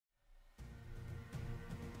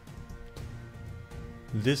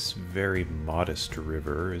This very modest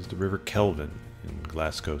river is the River Kelvin in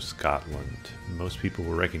Glasgow, Scotland. Most people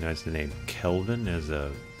will recognize the name Kelvin as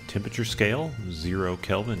a temperature scale. 0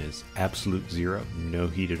 Kelvin is absolute zero, no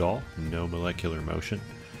heat at all, no molecular motion.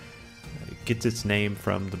 It gets its name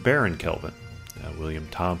from the Baron Kelvin, William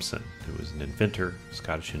Thomson, who was an inventor,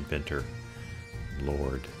 Scottish inventor,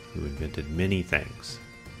 lord, who invented many things,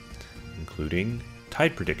 including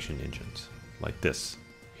tide prediction engines, like this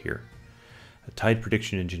here. A tide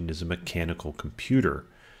prediction engine is a mechanical computer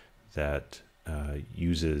that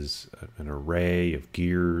uses an array of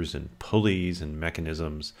gears and pulleys and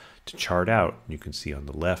mechanisms to chart out, you can see on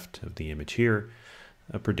the left of the image here,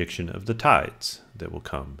 a prediction of the tides that will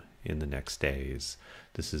come in the next days.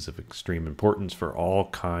 This is of extreme importance for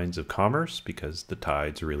all kinds of commerce because the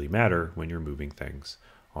tides really matter when you're moving things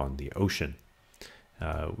on the ocean.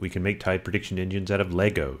 We can make tide prediction engines out of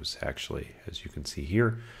Legos, actually, as you can see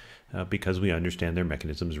here. Because we understand their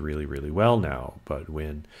mechanisms really, really well now. But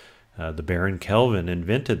when the Baron Kelvin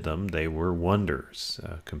invented them, they were wonders.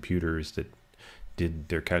 Computers that did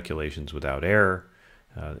their calculations without error,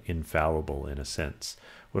 infallible in a sense.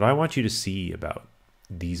 What I want you to see about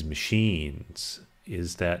these machines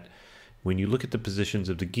is that when you look at the positions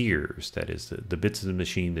of the gears, that is the bits of the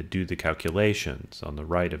machine that do the calculations on the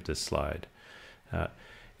right of this slide,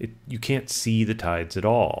 you can't see the tides at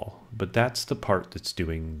all, but that's the part that's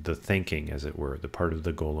doing the thinking, as it were, the part of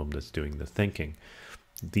the golem that's doing the thinking.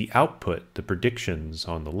 The output, the predictions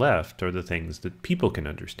on the left, are the things that people can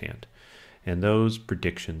understand. And those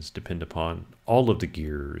predictions depend upon all of the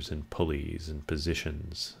gears and pulleys and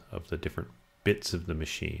positions of the different bits of the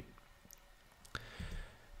machine.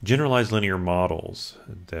 Generalized linear models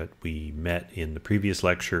that we met in the previous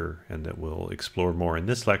lecture and that we'll explore more in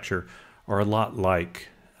this lecture are a lot like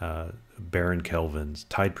Baron Kelvin's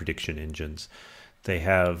tide prediction engines. They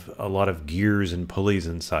have a lot of gears and pulleys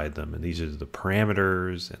inside them, and these are the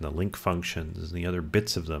parameters and the link functions and the other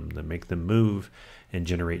bits of them that make them move and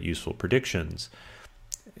generate useful predictions.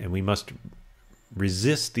 And we must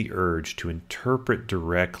resist the urge to interpret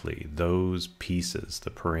directly those pieces, the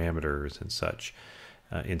parameters and such.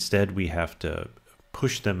 Instead, we have to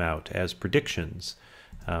push them out as predictions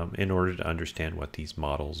in order to understand what these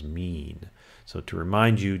models mean. So to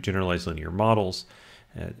remind you, generalized linear models,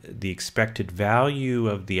 the expected value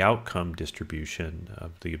of the outcome distribution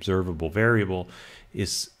of the observable variable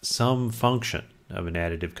is some function of an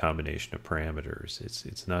additive combination of parameters.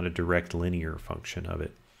 It's not a direct linear function of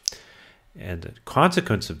it. And the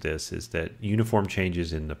consequence of this is that uniform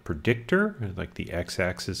changes in the predictor, like the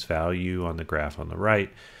x-axis value on the graph on the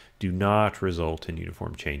right, do not result in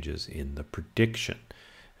uniform changes in the prediction.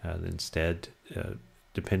 Instead,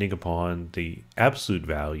 depending upon the absolute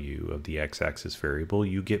value of the x-axis variable,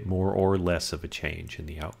 you get more or less of a change in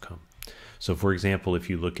the outcome. So for example, if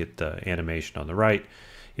you look at the animation on the right,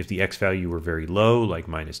 if the x value were very low, like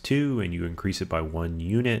 -2, and you increase it by 1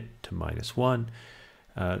 unit to -1,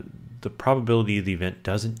 the probability of the event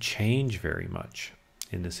doesn't change very much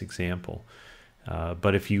in this example.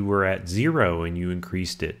 But if you were at 0 and you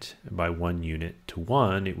increased it by 1 unit to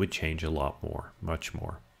 1, it would change a lot more, much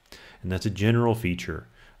more. And that's a general feature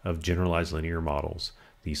of generalized linear models,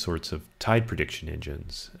 these sorts of tide prediction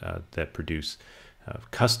engines that produce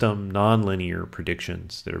custom nonlinear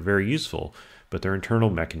predictions that are very useful, but their internal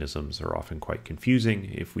mechanisms are often quite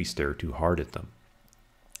confusing if we stare too hard at them.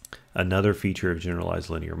 Another feature of generalized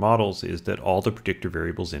linear models is that all the predictor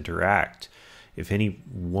variables interact. If any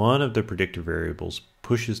one of the predictor variables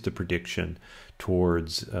pushes the prediction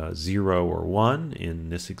towards 0 or 1 in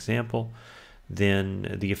this example,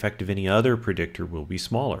 then the effect of any other predictor will be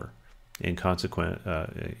smaller. In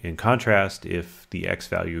contrast, if the x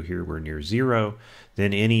value here were near 0,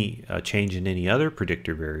 then any change in any other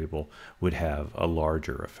predictor variable would have a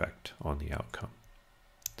larger effect on the outcome.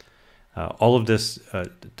 All of this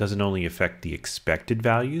doesn't only affect the expected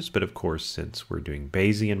values, but of course, since we're doing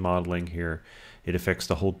Bayesian modeling here, it affects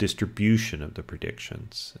the whole distribution of the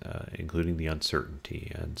predictions, including the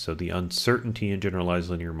uncertainty. And so the uncertainty in generalized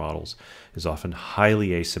linear models is often highly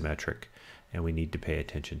asymmetric, and we need to pay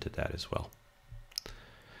attention to that as well.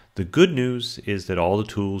 The good news is that all the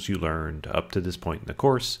tools you learned up to this point in the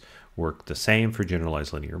course work the same for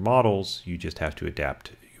generalized linear models. You just have to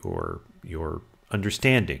adapt your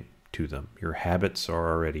understanding to them. Your habits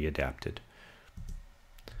are already adapted.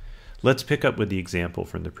 Let's pick up with the example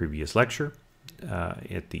from the previous lecture.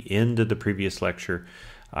 At the end of the previous lecture,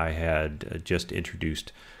 I had just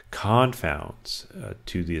introduced confounds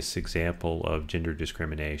to this example of gender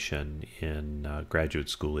discrimination in graduate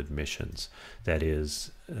school admissions. That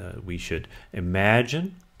is, we should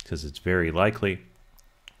imagine, because it's very likely,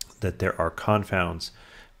 that there are confounds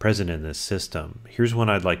present in this system. Here's one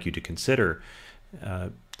I'd like you to consider.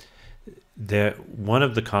 That one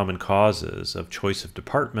of the common causes of choice of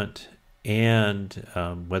department and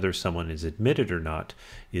whether someone is admitted or not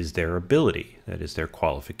is their ability, that is, their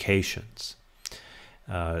qualifications.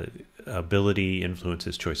 Ability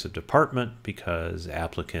influences choice of department because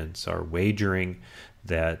applicants are wagering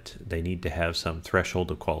that they need to have some threshold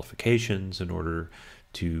of qualifications in order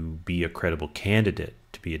to be a credible candidate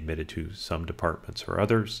to be admitted to some departments or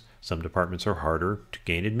others. Some departments are harder to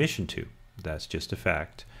gain admission to. That's just a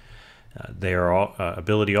fact.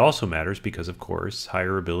 Ability also matters because, of course,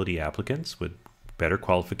 higher ability applicants with better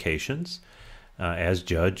qualifications, as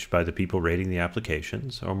judged by the people rating the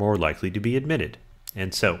applications, are more likely to be admitted.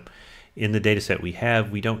 And so, in the data set we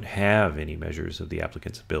don't have any measures of the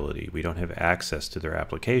applicant's ability. We don't have access to their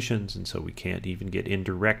applications, and so we can't even get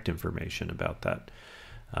indirect information about that.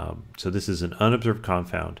 So this is an unobserved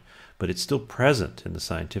confound, but it's still present in the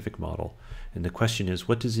scientific model. And the question is,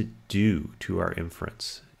 what does it do to our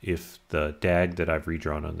inference if the DAG that I've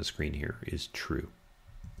redrawn on the screen here is true?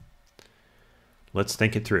 Let's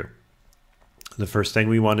think it through. The first thing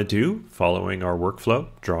we want to do, following our workflow,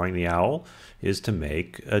 drawing the owl, is to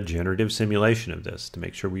make a generative simulation of this to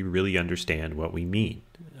make sure we really understand what we mean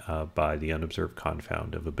by the unobserved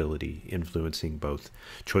confound of ability influencing both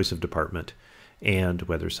choice of department and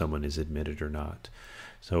whether someone is admitted or not.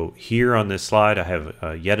 So here on this slide, I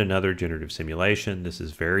have yet another generative simulation. This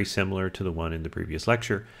is very similar to the one in the previous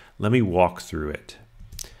lecture. Let me walk through it.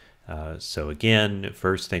 So again,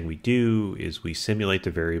 first thing we do is we simulate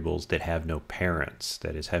the variables that have no parents,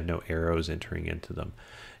 that is, have no arrows entering into them.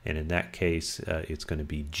 And in that case, it's going to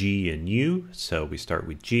be G and U. So we start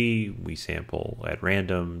with G, we sample at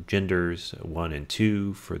random genders 1 and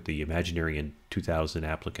 2 for the imaginary and 2,000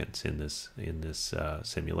 applicants in this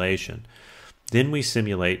simulation. Then we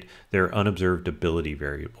simulate their unobserved ability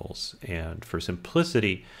variables. And for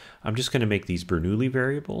simplicity, I'm just going to make these Bernoulli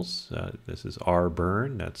variables. This is R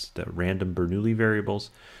Bern, that's the random Bernoulli variables,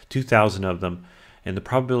 2,000 of them. And the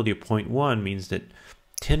probability of 0.1 means that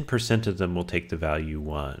 10% of them will take the value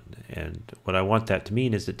 1. And what I want that to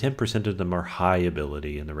mean is that 10% of them are high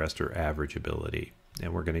ability and the rest are average ability.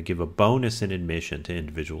 And we're going to give a bonus in admission to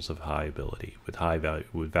individuals of high ability with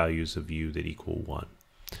values of U that equal 1.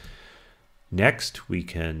 Next, we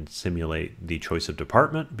can simulate the choice of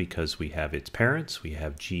department because we have its parents. We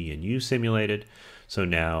have G and U simulated. So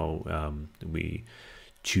now we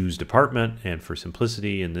choose department, and for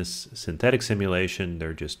simplicity in this synthetic simulation, there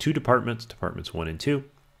are just two departments, departments 1 and 2.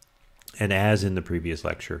 And as in the previous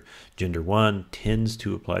lecture, gender 1 tends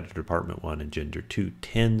to apply to department 1 and gender 2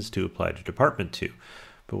 tends to apply to department 2.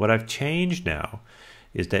 But what I've changed now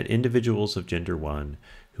is that individuals of gender 1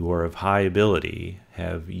 who are of high ability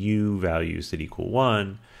have U values that equal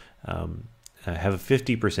 1 have a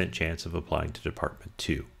 50% chance of applying to department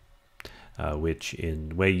 2. Which in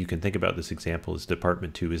the way you can think about this example is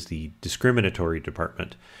department 2 is the discriminatory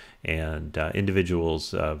department, and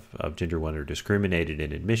individuals of gender 1 are discriminated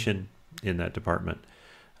in admission in that department,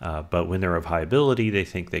 but when they're of high ability they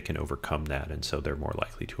think they can overcome that, and so they're more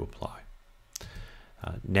likely to apply.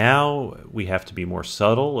 Now we have to be more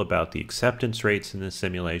subtle about the acceptance rates in this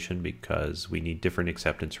simulation because we need different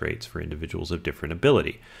acceptance rates for individuals of different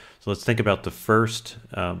ability. So let's think about the first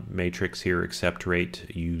matrix here, accept rate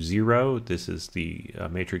U0. This is the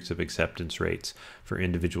matrix of acceptance rates for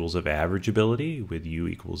individuals of average ability with U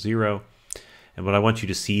equals 0. And what I want you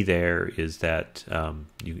to see there is that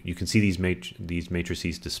you can see these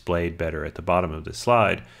matrices displayed better at the bottom of the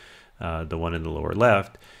slide, the one in the lower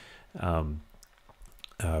left.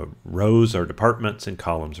 Rows are departments and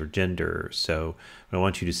columns are gender. So what I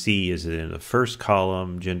want you to see is that in the first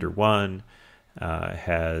column, gender 1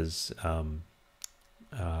 has,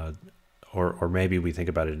 or maybe we think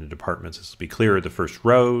about it in departments. This will be clearer. The first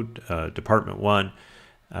row, department 1,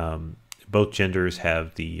 both genders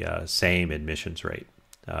have the same admissions rate.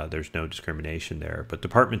 There's no discrimination there. But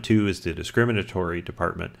department 2 is the discriminatory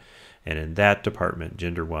department. And in that department,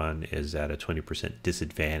 gender 1 is at a 20%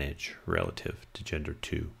 disadvantage relative to gender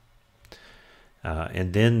 2.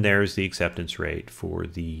 And then there's the acceptance rate for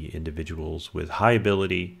the individuals with high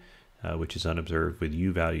ability, which is unobserved with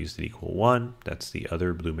U values that equal 1. That's the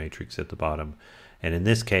other blue matrix at the bottom. And in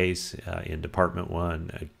this case, in department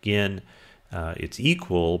 1, again, it's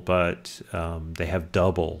equal, but they have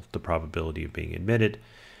double the probability of being admitted.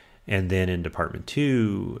 And then in department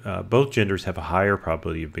 2, both genders have a higher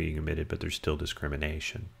probability of being admitted, but there's still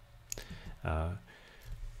discrimination.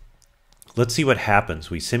 Let's see what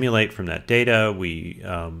happens. We simulate from that data. We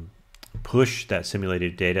push that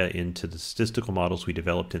simulated data into the statistical models we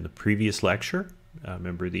developed in the previous lecture.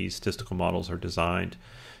 Remember, these statistical models are designed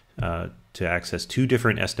to access two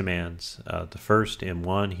different estimands. The first,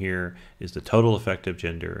 M1 here, is the total effect of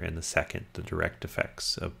gender, and the second, the direct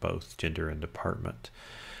effects of both gender and department.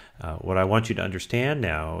 What I want you to understand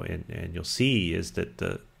now, and you'll see, is that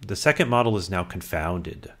the second model is now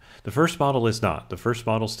confounded. The first model is not. The first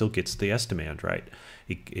model still gets the estimand right.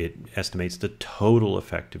 It estimates the total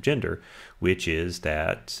effect of gender, which is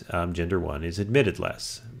that gender 1 is admitted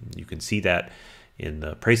less. You can see that in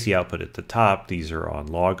the Proxies output at the top. These are on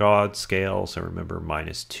log odds scale, so remember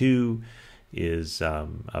 -2 is a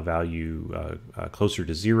value closer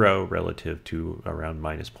to 0 relative to around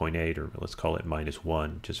 -0.8, or let's call it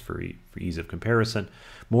 -1, just for ease of comparison.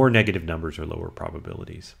 More negative numbers are lower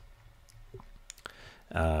probabilities.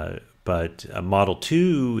 But model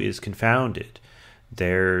 2 is confounded.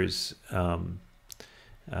 There's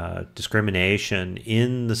discrimination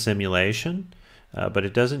in the simulation, but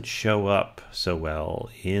it doesn't show up so well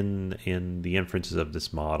in the inferences of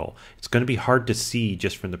this model. It's going to be hard to see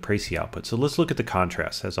just from the Proxies output. So let's look at the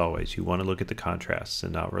contrasts. As always, you want to look at the contrasts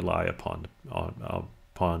and not rely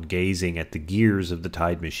upon gazing at the gears of the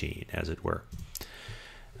tide machine, as it were.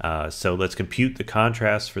 So let's compute the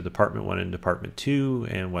contrast for Department 1 and Department 2,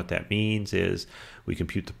 and what that means is we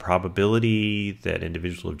compute the probability that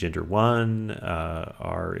individuals of gender 1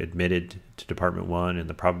 are admitted to Department 1 and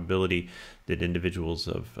the probability that individuals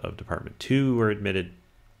of Department 2 are admitted,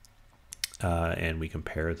 and we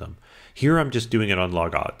compare them. Here I'm just doing it on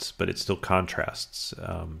log odds, but it still contrasts,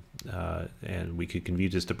 and we could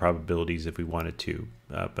convert this to probabilities if we wanted to,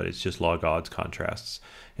 but it's just log odds contrasts,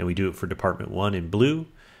 and we do it for Department 1 in blue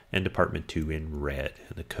and Department 2 in red,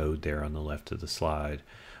 and the code there on the left of the slide.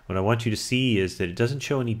 What I want you to see is that it doesn't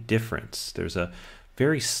show any difference. There's a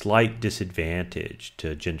very slight disadvantage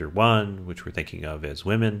to gender 1, which we're thinking of as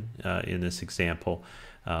women in this example,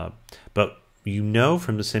 but you know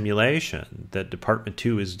from the simulation that Department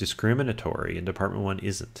 2 is discriminatory and Department 1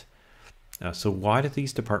 isn't. So why do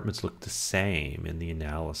these departments look the same in the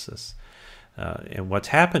analysis? And what's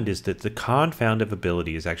happened is that the confound of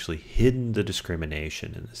ability has actually hidden the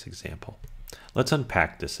discrimination in this example. Let's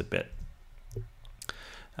unpack this a bit.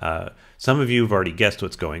 Some of you have already guessed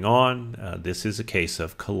what's going on. This is a case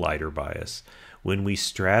of collider bias. When we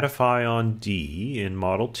stratify on D in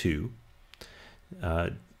Model 2,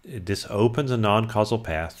 this opens a non-causal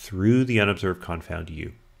path through the unobserved confound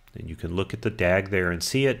U. And you can look at the DAG there and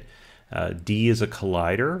see it. D is a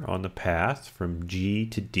collider on the path from G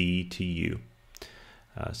to D to U.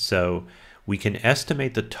 So we can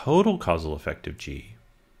estimate the total causal effect of G,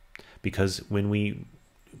 because when we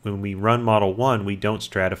run Model 1, we don't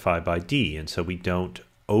stratify by D, and so we don't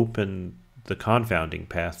open the confounding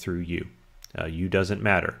path through U. U doesn't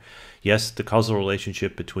matter. Yes, the causal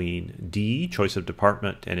relationship between D, choice of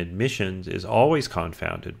department, and admissions is always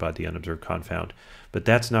confounded by the unobserved confound, but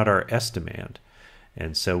that's not our estimand.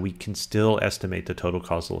 And so we can still estimate the total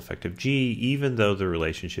causal effect of G, even though the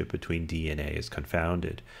relationship between D and A is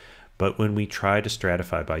confounded. But when we try to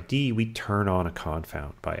stratify by D, we turn on a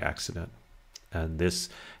confound by accident. And this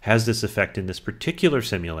has this effect in this particular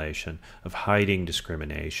simulation of hiding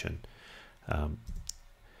discrimination.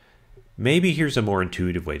 Maybe here's a more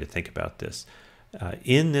intuitive way to think about this.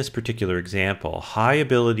 In this particular example, high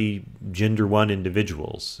ability gender 1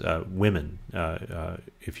 individuals, women,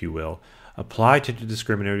 if you will, apply to the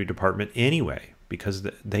discriminatory department anyway, because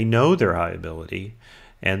they know their high ability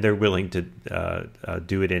and they're willing to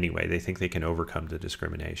do it anyway. They think they can overcome the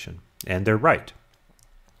discrimination, and they're right.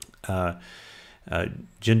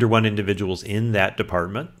 Gender 1 individuals in that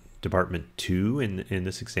department, Department 2 in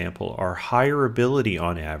this example, are higher ability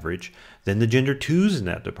on average than the gender 2s in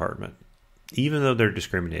that department, even though they're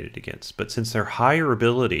discriminated against. But since they're higher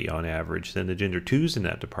ability on average than the gender 2s in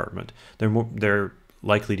that department, they're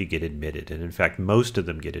likely to get admitted. And in fact, most of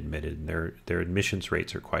them get admitted, and their admissions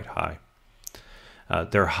rates are quite high.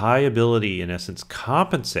 Their high ability, in essence,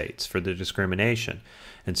 compensates for the discrimination.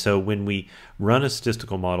 And so when we run a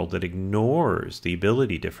statistical model that ignores the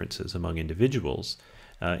ability differences among individuals,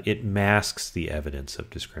 it masks the evidence of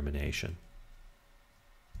discrimination.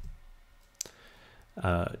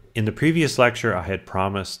 In the previous lecture, I had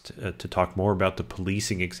promised to talk more about the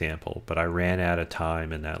policing example, but I ran out of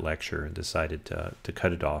time in that lecture and decided to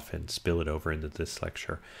cut it off and spill it over into this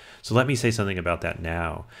lecture. So let me say something about that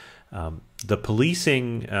now. The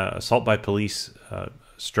policing, assault by police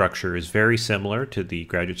structure is very similar to the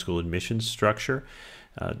graduate school admissions structure.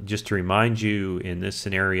 Just to remind you, in this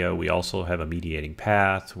scenario, we also have a mediating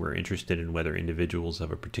path. We're interested in whether individuals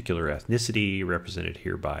of a particular ethnicity, represented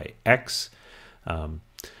here by X,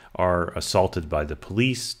 are assaulted by the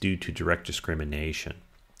police due to direct discrimination.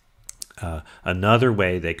 Another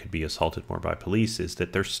way they could be assaulted more by police is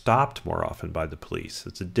that they're stopped more often by the police.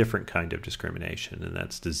 It's a different kind of discrimination, and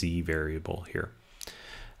that's the Z variable here.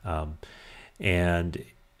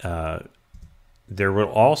 There will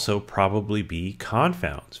also probably be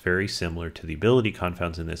confounds, very similar to the ability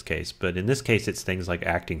confounds in this case, but in this case it's things like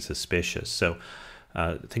acting suspicious. So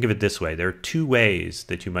think of it this way. There are two ways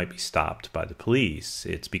that you might be stopped by the police.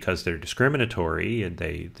 It's because they're discriminatory and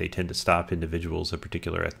they tend to stop individuals of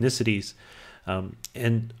particular ethnicities.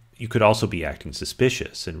 And you could also be acting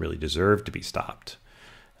suspicious and really deserve to be stopped.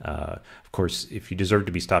 Of course, if you deserve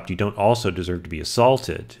to be stopped, you don't also deserve to be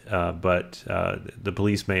assaulted, but the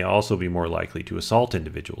police may also be more likely to assault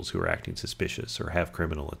individuals who are acting suspicious or have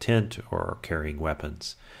criminal intent or are carrying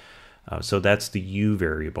weapons. So that's the U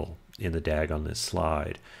variable in the DAG on this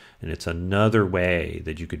slide. And it's another way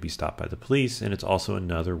that you could be stopped by the police, and it's also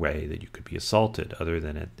another way that you could be assaulted other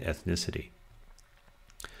than ethnicity.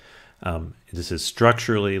 This is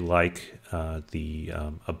structurally like the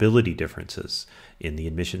ability differences in the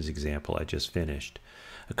admissions example I just finished.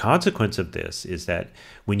 A consequence of this is that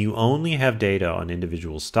when you only have data on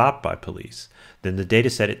individuals stopped by police, then the data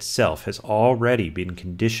set itself has already been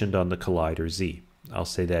conditioned on the collider Z. I'll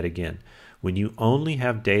say that again. When you only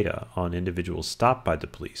have data on individuals stopped by the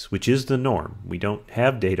police, which is the norm, we don't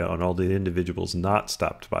have data on all the individuals not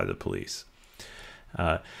stopped by the police,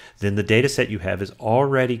 then the data set you have is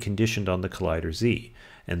already conditioned on the collider Z,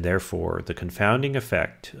 and therefore the confounding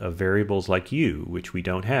effect of variables like U, which we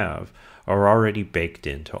don't have, are already baked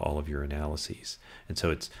into all of your analyses. And so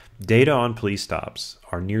it's data on police stops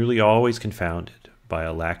are nearly always confounded by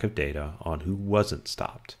a lack of data on who wasn't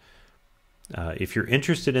stopped. If you're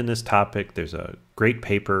interested in this topic, there's a great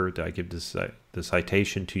paper that I give the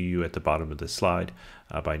citation to you at the bottom of this slide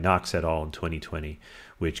by Knox et al. In 2020,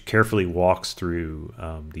 which carefully walks through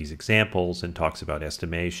these examples and talks about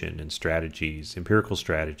estimation and strategies, empirical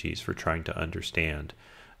strategies for trying to understand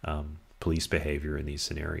police behavior in these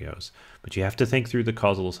scenarios. But you have to think through the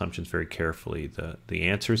causal assumptions very carefully. The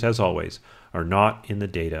answers, as always, are not in the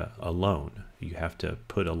data alone. You have to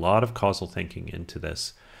put a lot of causal thinking into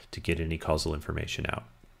this to get any causal information out.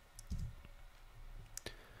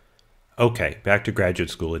 Okay, back to graduate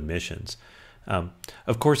school admissions.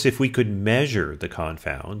 Of course, if we could measure the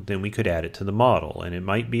confound, then we could add it to the model, and it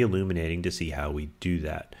might be illuminating to see how we do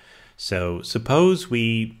that. So suppose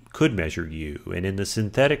we could measure U, and in the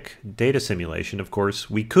synthetic data simulation, of course,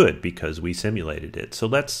 we could because we simulated it. So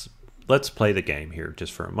let's play the game here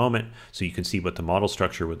just for a moment so you can see what the model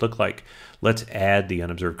structure would look like. Let's add the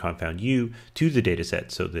unobserved confound U to the data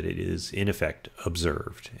set so that it is in effect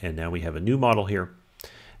observed. And now we have a new model here.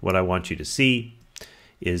 What I want you to see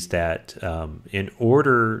is that in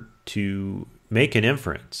order to make an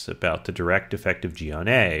inference about the direct effect of G on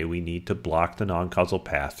A, we need to block the non-causal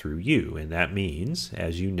path through U. And that means,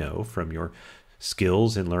 as you know from your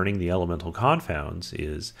skills in learning the elemental confounds,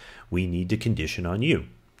 is we need to condition on U.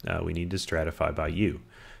 We need to stratify by U.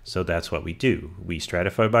 So that's what we do. We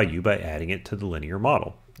stratify by U by adding it to the linear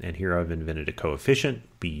model. And here I've invented a coefficient,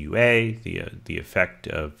 BUA, the effect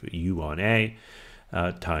of U on A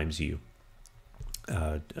times U.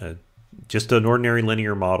 Just an ordinary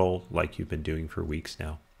linear model like you've been doing for weeks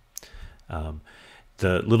now.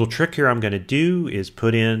 The little trick here I'm going to do is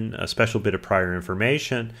put in a special bit of prior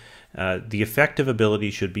information. The effective ability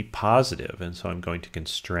should be positive, and so I'm going to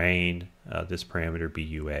constrain this parameter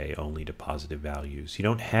BUA only to positive values. You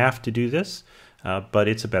don't have to do this, but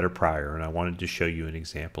it's a better prior, and I wanted to show you an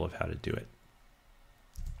example of how to do it.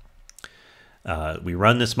 We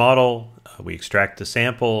run this model, we extract the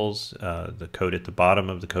samples, the code at the bottom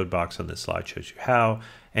of the code box on this slide shows you how,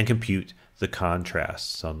 and compute the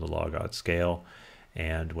contrasts on the log odd scale.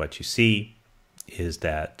 And what you see is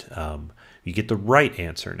that you get the right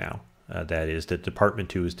answer now. That is that Department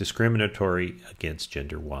 2 is discriminatory against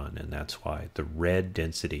Gender 1, and that's why the red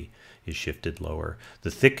density is shifted lower.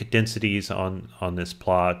 The thick densities on this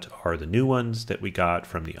plot are the new ones that we got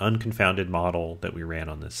from the unconfounded model that we ran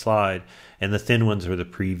on this slide, and the thin ones are the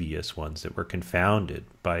previous ones that were confounded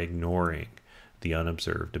by ignoring the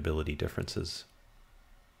unobserved ability differences.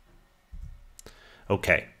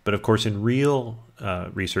 Okay, but of course in real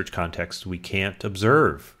research context we can't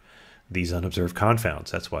observe these unobserved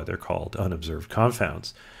confounds. That's why they're called unobserved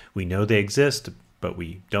confounds. We know they exist, but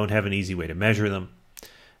we don't have an easy way to measure them.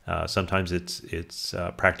 Sometimes it's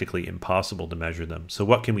practically impossible to measure them. So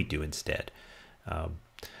what can we do instead?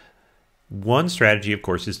 One strategy, of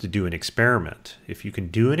course, is to do an experiment. If you can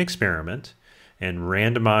do an experiment and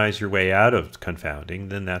randomize your way out of confounding,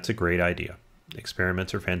 then that's a great idea.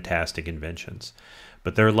 Experiments are fantastic inventions.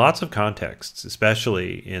 But there are lots of contexts,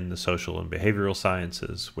 especially in the social and behavioral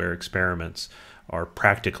sciences, where experiments are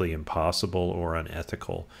practically impossible or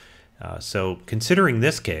unethical. So considering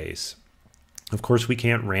this case, of course, we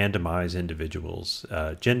can't randomize individuals'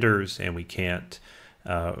 genders, and we can't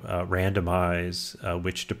randomize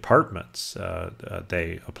which departments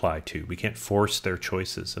they apply to. We can't force their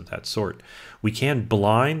choices of that sort. We can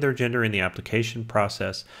blind their gender in the application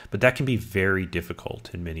process, but that can be very difficult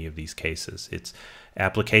in many of these cases. It's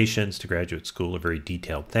applications to graduate school are very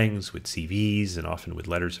detailed things with CVs and often with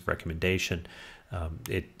letters of recommendation.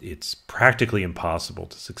 It's practically impossible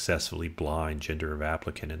to successfully blind gender of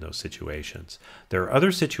applicant in those situations. There are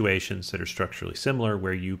other situations that are structurally similar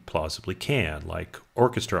where you plausibly can, like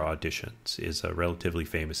orchestra auditions is a relatively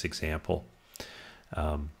famous example.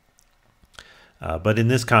 But in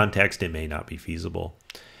this context, it may not be feasible.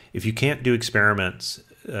 If you can't do experiments,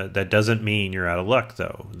 that doesn't mean you're out of luck,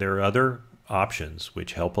 though. There are other options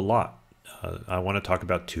which help a lot. I want to talk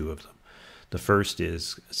about two of them. The first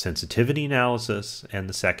is sensitivity analysis, and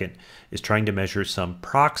the second is trying to measure some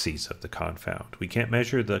proxies of the confound. We can't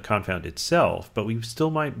measure the confound itself, but we still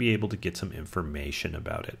might be able to get some information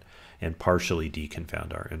about it and partially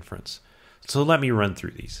deconfound our inference. So let me run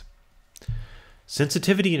through these.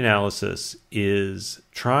 Sensitivity analysis is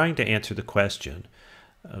trying to answer the question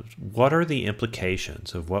of what are the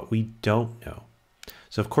implications of what we don't know.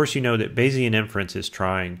 So of course you know that Bayesian inference is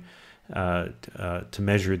trying to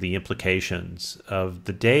measure the implications of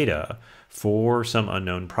the data for some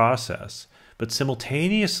unknown process, but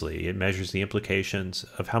simultaneously it measures the implications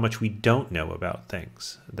of how much we don't know about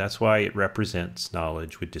things. That's why it represents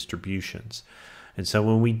knowledge with distributions. And so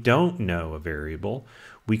when we don't know a variable,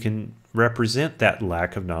 we can represent that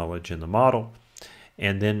lack of knowledge in the model,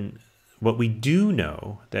 and then what we do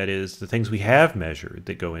know, that is the things we have measured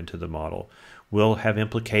that go into the model, will have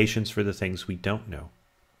implications for the things we don't know.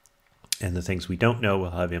 And the things we don't know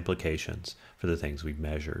will have implications for the things we've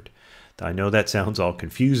measured. I know that sounds all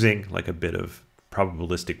confusing, like a bit of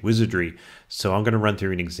probabilistic wizardry, so I'm going to run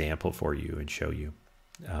through an example for you and show you.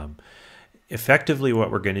 Effectively,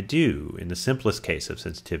 what we're going to do in the simplest case of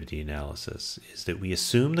sensitivity analysis is that we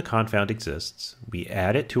assume the confound exists, we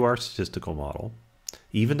add it to our statistical model,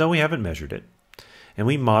 even though we haven't measured it, and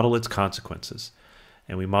we model its consequences.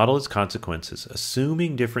 And we model its consequences,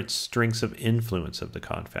 assuming different strengths of influence of the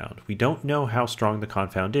confound. We don't know how strong the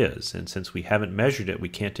confound is, and since we haven't measured it, we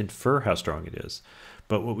can't infer how strong it is.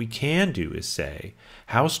 But what we can do is say,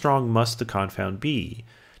 how strong must the confound be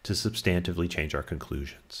to substantively change our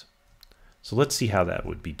conclusions? So let's see how that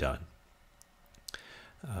would be done.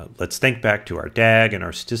 Let's think back to our DAG and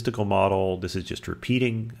our statistical model. This is just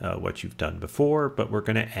repeating what you've done before, but we're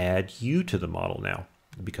going to add U to the model now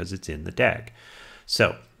because it's in the DAG.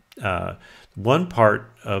 So one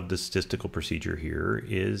part of the statistical procedure here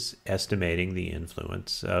is estimating the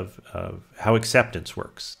influence of how acceptance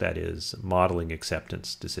works, that is, modeling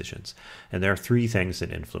acceptance decisions. And there are three things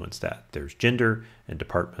that influence that. There's gender and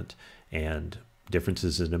department and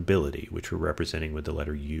differences in ability, which we're representing with the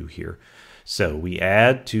letter U here. So we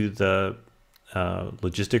add to the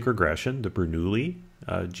logistic regression, the Bernoulli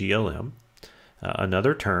GLM,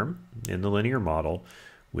 another term in the linear model,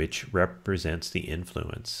 which represents the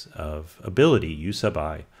influence of ability, U sub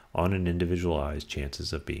I, on an individualized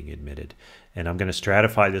chances of being admitted. And I'm going to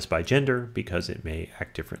stratify this by gender because it may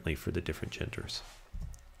act differently for the different genders.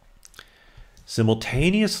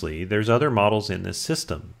 Simultaneously, there's other models in this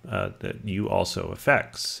system that U also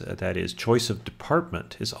affects. That is, choice of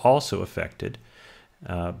department is also affected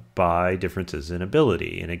by differences in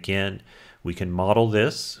ability. And again, we can model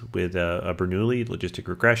this with a Bernoulli logistic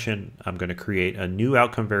regression. I'm going to create a new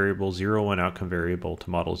outcome variable, 0, 1 outcome variable to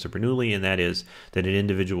model as a Bernoulli, and that is that the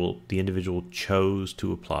individual chose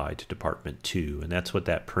to apply to department 2. And that's what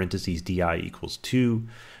that parentheses DI equals 2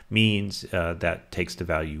 means. That takes the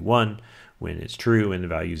value 1 when it's true and the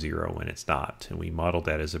value 0 when it's not. And we model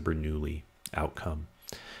that as a Bernoulli outcome.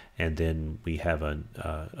 And then we have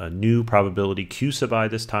a new probability Q sub I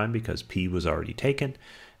this time because P was already taken.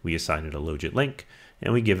 We assign it a logit link,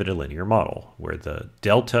 and we give it a linear model where the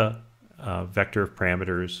delta vector of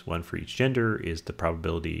parameters, one for each gender, is the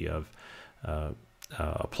probability of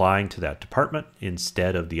applying to that department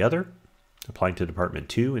instead of the other, applying to department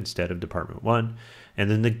 2 instead of department 1. And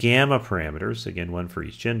then the gamma parameters, again, one for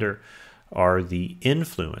each gender, are the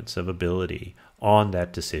influence of ability on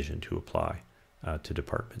that decision to apply to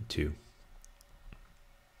department 2.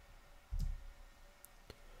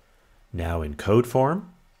 Now in code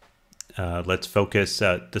form, Let's focus.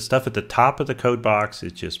 The stuff at the top of the code box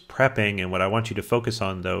is just prepping, and what I want you to focus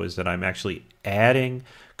on, though, is that I'm actually adding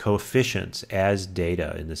coefficients as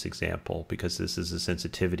data in this example, because this is a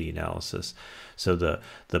sensitivity analysis. So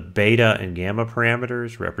the beta and gamma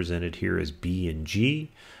parameters represented here as B and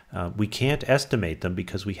G, we can't estimate them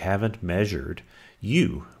because we haven't measured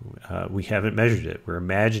U. We haven't measured it. We're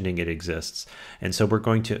imagining it exists. And so we're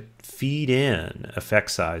going to feed in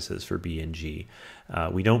effect sizes for B and G.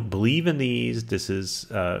 We don't believe in these.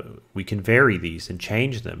 We can vary these and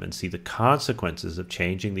change them and see the consequences of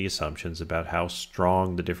changing the assumptions about how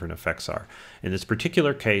strong the different effects are. In this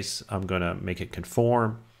particular case, I'm going to make it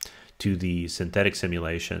conform to the synthetic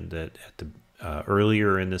simulation that at the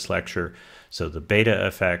earlier in this lecture. So the beta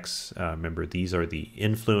effects, remember, these are the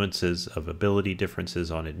influences of ability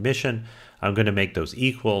differences on admission. I'm going to make those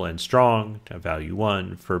equal and strong to value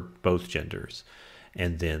 1 for both genders.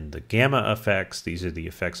 And then the gamma effects, these are the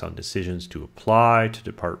effects on decisions to apply to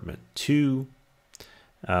Department 2.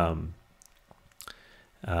 I'm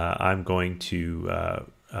going to,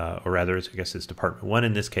 or rather, I guess it's Department 1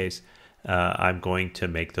 in this case, I'm going to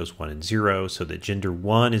make those 1 and 0 so that gender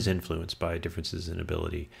 1 is influenced by differences in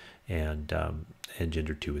ability and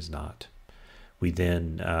gender 2 is not. We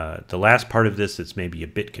then, the last part of this that's maybe a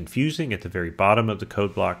bit confusing at the very bottom of the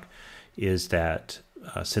code block is that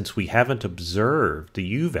since we haven't observed the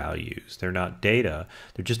U values, they're not data,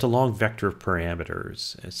 they're just a long vector of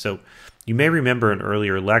parameters. So you may remember in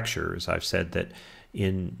earlier lectures I've said that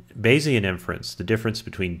in Bayesian inference, the difference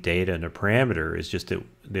between data and a parameter is just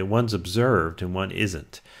that one's observed and one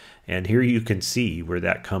isn't. And here you can see where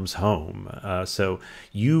that comes home. So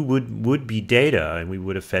U would be data, and we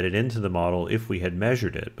would have fed it into the model if we had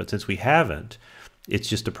measured it. But since we haven't, it's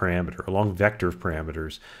just a parameter, a long vector of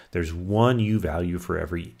parameters. There's one U value for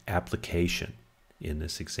every application in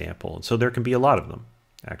this example. And so there can be a lot of them,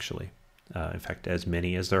 actually. In fact, as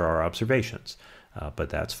many as there are observations. But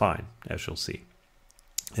that's fine, as you'll see.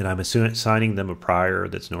 And I'm assigning them a prior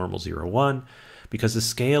that's normal 0, 1, because the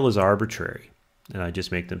scale is arbitrary. And I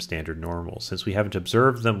just make them standard normal. Since we haven't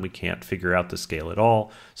observed them, we can't figure out the scale at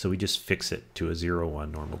all. So we just fix it to a 0,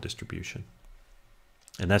 1 normal distribution.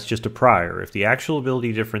 And that's just a prior. If the actual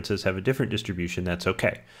ability differences have a different distribution, that's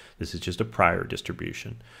okay. This is just a prior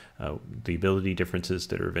distribution. The ability differences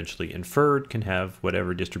that are eventually inferred can have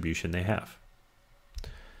whatever distribution they have.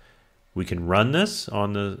 We can run this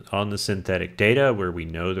on the synthetic data where we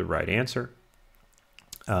know the right answer.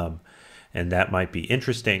 And that might be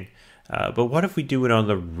interesting. But what if we do it on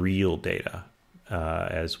the real data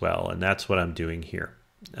as well? And that's what I'm doing here.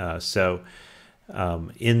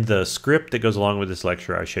 In the script that goes along with this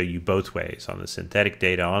lecture, I show you both ways, on the synthetic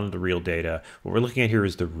data, on the real data. What we're looking at here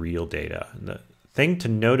is the real data. And the thing to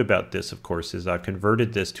note about this, of course, is I've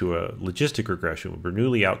converted this to a logistic regression with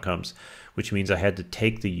Bernoulli outcomes, which means I had to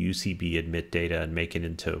take the UCB admit data and make it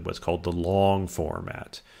into what's called the long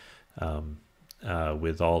format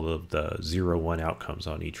with all of the 0, 1 outcomes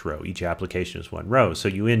on each row. Each application is one row. So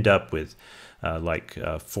you end up with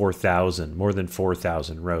 4,000, more than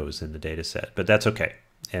 4,000 rows in the data set. But that's okay.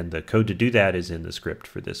 And the code to do that is in the script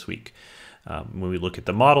for this week. When we look at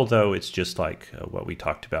the model, though, it's just like what we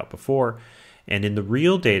talked about before. And in the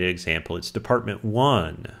real data example, it's Department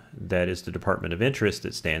 1 that is the department of interest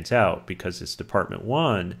that stands out, because it's Department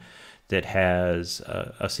 1 that has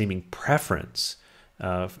a seeming preference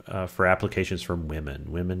for applications from women.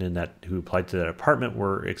 Women who applied to that department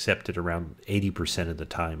were accepted around 80% of the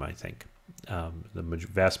time, I think. The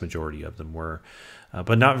vast majority of them were,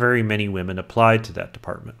 but not very many women applied to that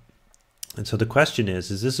department. And so the question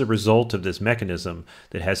is this a result of this mechanism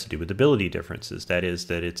that has to do with ability differences? That is,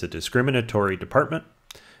 that it's a discriminatory department.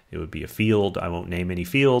 It would be a field. I won't name any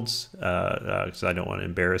fields because I don't want to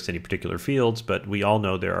embarrass any particular fields, but we all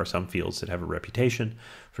know there are some fields that have a reputation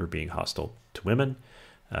for being hostile to women,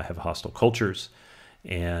 have hostile cultures,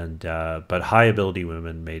 and but high ability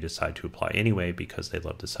women may decide to apply anyway because they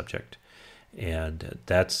love the subject. And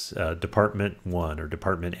that's Department 1 or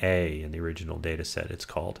Department A in the original data set, it's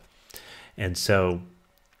called. And so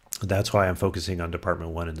that's why I'm focusing on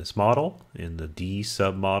Department 1 in this model, in the D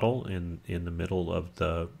submodel in the middle of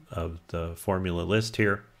the formula list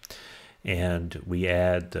here. And we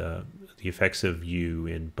add the effects of U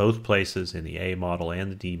in both places, in the A model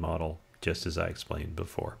and the D model, just as I explained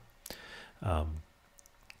before. And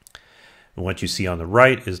what you see on the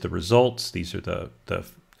right is the results. These are the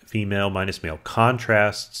female minus male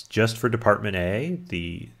contrasts just for Department A,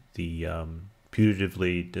 the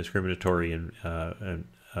putatively discriminatory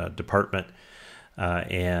department,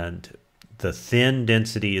 and the thin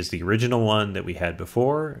density is the original one that we had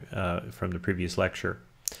before from the previous lecture.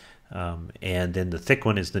 And then the thick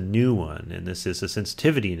one is the new one, and this is a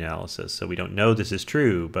sensitivity analysis. So we don't know this is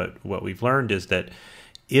true, but what we've learned is that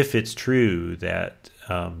if it's true that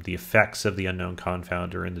the effects of the unknown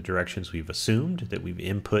confound are in the directions we've assumed, that we've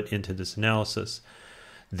input into this analysis,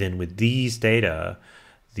 then with these data,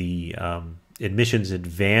 the admissions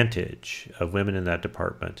advantage of women in that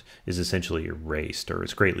department is essentially erased, or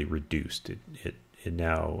it's greatly reduced. It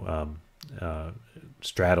now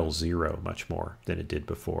straddles zero much more than it did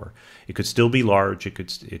before. It could still be large. It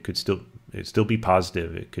could still be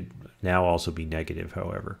positive. It could now also be negative,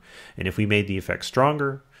 however. And if we made the effect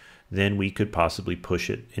stronger, then we could possibly push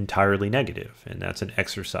it entirely negative. And that's an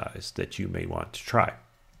exercise that you may want to try.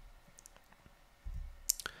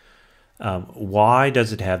 Why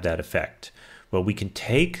does it have that effect? Well, we can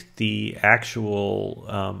take the actual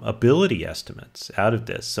ability estimates out of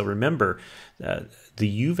this. So remember, the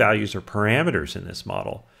U values are parameters in this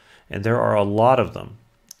model, and there are a lot of them.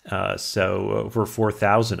 So over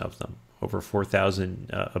 4,000 of them, over 4,000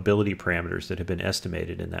 ability parameters that have been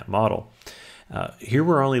estimated in that model. Here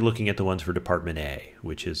we're only looking at the ones for Department A,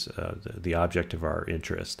 which is the object of our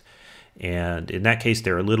interest. And in that case,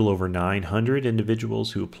 there are a little over 900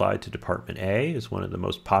 individuals who applied to Department A as one of the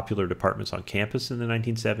most popular departments on campus in the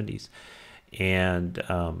 1970s. And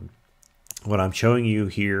what I'm showing you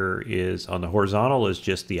here is on the horizontal is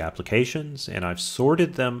just the applications, and I've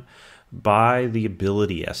sorted them by the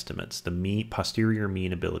ability estimates, the posterior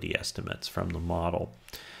mean ability estimates from the model.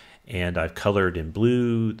 And I've colored in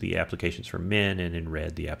blue the applications from men and in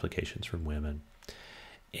red the applications from women.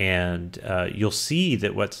 And you'll see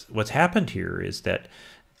that what's happened here is that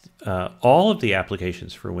all of the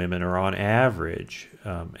applications for women are on average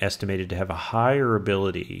estimated to have a higher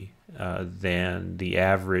ability than the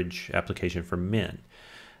average application for men.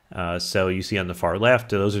 So you see on the far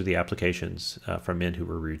left, those are the applications from men who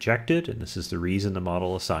were rejected, and this is the reason the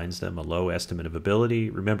model assigns them a low estimate of ability.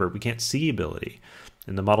 Remember, we can't see ability,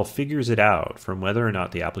 and the model figures it out from whether or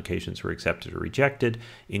not the applications were accepted or rejected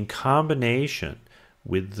in combination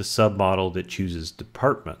with the submodel that chooses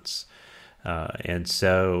departments. And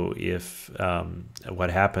so if what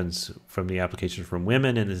happens from the application from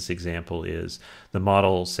women in this example is the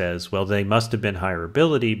model says, well, they must have been higher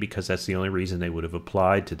ability because that's the only reason they would have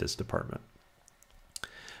applied to this department.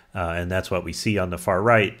 And that's what we see on the far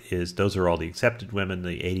right is those are all the accepted women,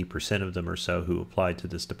 the 80% of them or so who applied to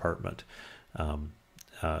this department.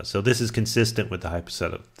 So this is consistent with the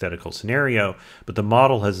hypothetical scenario, but the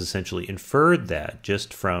model has essentially inferred that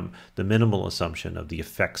just from the minimal assumption of the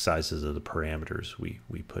effect sizes of the parameters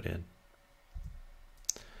we put in.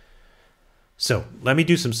 So let me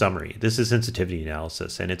do some summary. This is sensitivity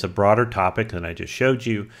analysis, and it's a broader topic than I just showed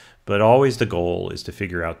you, but always the goal is to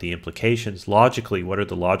figure out the implications. Logically, what are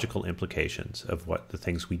the logical implications of what the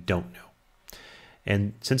things we don't know?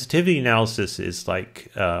 And sensitivity analysis is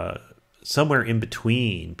like somewhere in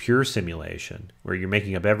between pure simulation, where you're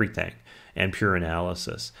making up everything, and pure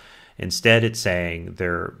analysis. Instead, it's saying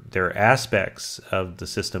there are aspects of the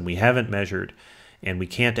system we haven't measured, and we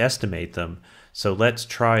can't estimate them, so let's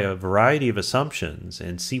try a variety of assumptions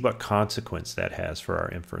and see what consequence that has for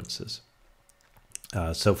our inferences.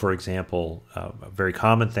 So for example, a very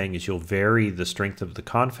common thing is you'll vary the strength of the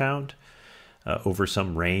confound over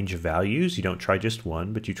some range of values. You don't try just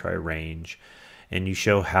one, but you try a range. And you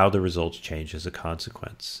show how the results change as a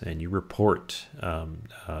consequence. And you report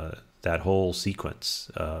that whole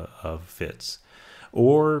sequence of fits.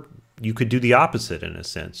 Or you could do the opposite in a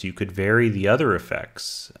sense. You could vary the other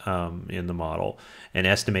effects in the model and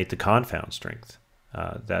estimate the confound strength.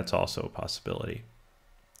 That's also a possibility.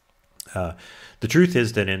 The truth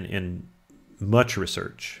is that in much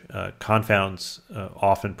research, confounds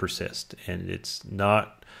often persist, and it's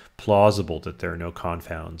not plausible that there are no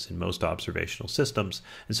confounds in most observational systems,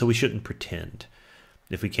 and so we shouldn't pretend.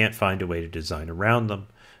 If we can't find a way to design around them,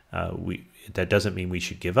 that doesn't mean we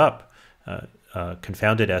should give up.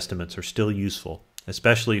 Confounded estimates are still useful,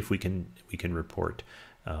 especially if we can report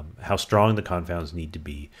how strong the confounds need to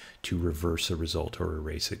be to reverse a result or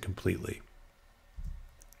erase it completely.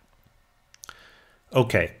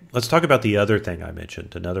 Okay, let's talk about the other thing I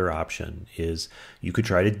mentioned. Another option is you could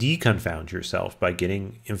try to deconfound yourself by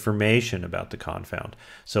getting information about the confound.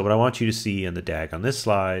 So what I want you to see in the DAG on this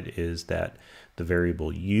slide is that the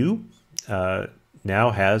variable u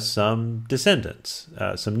now has some descendants,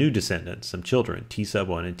 some new descendants, some children, t sub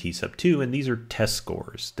 1 and t sub 2, and these are test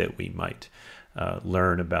scores that we might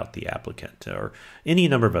learn about the applicant, or any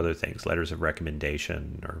number of other things, letters of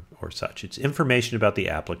recommendation or such. It's information about the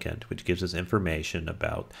applicant, which gives us information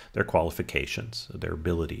about their qualifications, their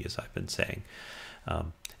ability, as I've been saying.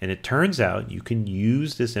 And it turns out you can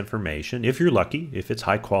use this information, if you're lucky, if it's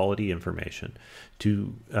high quality information,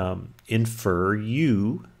 to infer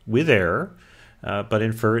U with error, but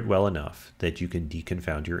infer it well enough that you can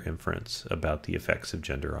deconfound your inference about the effects of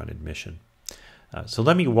gender on admission. So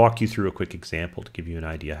let me walk you through a quick example to give you an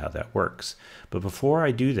idea how that works. But before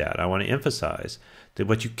I do that, I want to emphasize that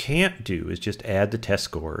what you can't do is just add the test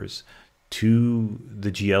scores to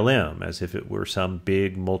the GLM as if it were some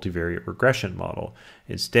big multivariate regression model.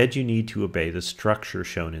 Instead, you need to obey the structure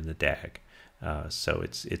shown in the DAG. So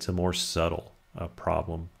it's a more subtle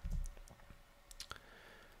problem.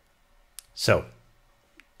 So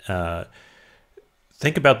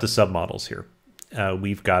think about the submodels here.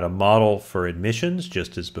 We've got a model for admissions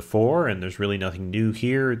just as before, and there's really nothing new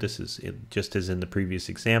here. This is just as in the previous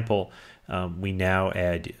example. We now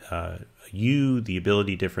add U, the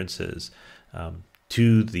ability differences,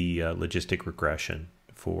 to the logistic regression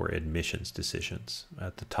for admissions decisions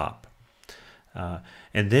at the top.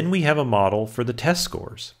 And then we have a model for the test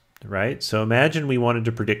scores, right? So imagine we wanted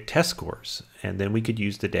to predict test scores, and then we could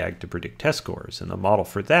use the DAG to predict test scores. And the model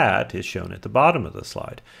for that is shown at the bottom of the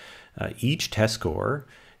slide. Each test score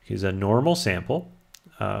is a normal sample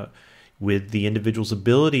with the individual's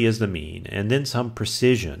ability as the mean, and then some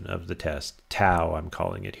precision of the test, tau I'm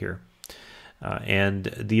calling it here. And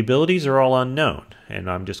the abilities are all unknown, and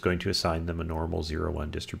I'm just going to assign them a normal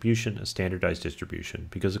 0-1 distribution, a standardized distribution,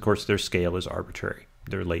 because of course their scale is arbitrary.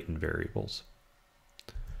 They're latent variables.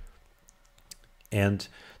 And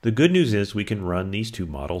the good news is we can run these two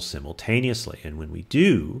models simultaneously, and when we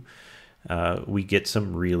do, we get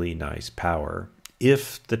some really nice power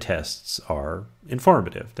if the tests are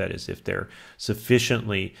informative. That is, if they're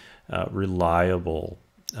sufficiently reliable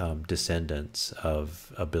descendants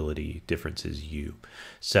of ability differences U.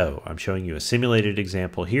 So I'm showing you a simulated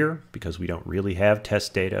example here because we don't really have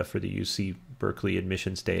test data for the UC Berkeley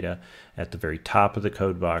admissions data. At the very top of the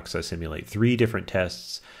code box, I simulate 3 different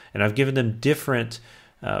tests, and I've given them different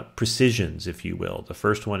precisions, if you will. The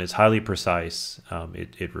first one is highly precise.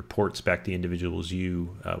 It reports back the individual's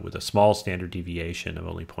U with a small standard deviation of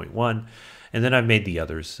only 0.1. And then I've made the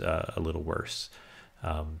others a little worse.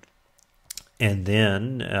 And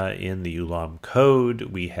then in the ULAM code,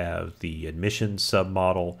 we have the admissions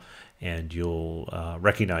submodel, and you'll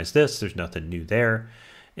recognize this. There's nothing new there.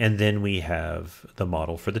 And then we have the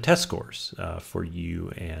model for the test scores for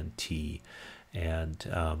U and T. And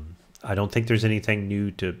I don't think there's anything new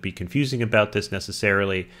to be confusing about this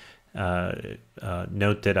necessarily.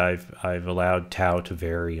 Note that I've allowed tau to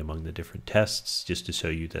vary among the different tests just to show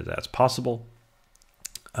you that that's possible.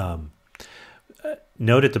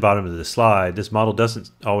 Note at the bottom of the slide, this model doesn't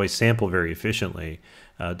always sample very efficiently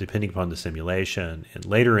depending upon the simulation. And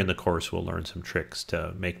later in the course, we'll learn some tricks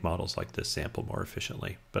to make models like this sample more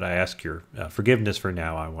efficiently. But I ask your forgiveness for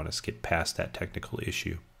now. I want to skip past that technical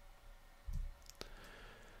issue.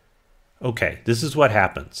 Okay, this is what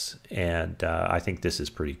happens, and I think this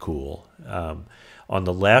is pretty cool. On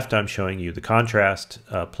the left, I'm showing you the contrast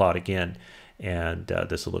plot again, and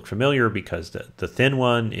this will look familiar because the thin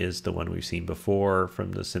one is the one we've seen before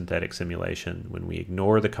from the synthetic simulation. When we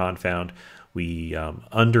ignore the confound, we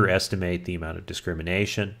underestimate the amount of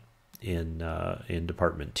discrimination in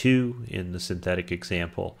Department 2 in the synthetic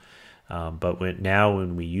example. But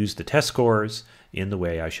when we use the test scores in the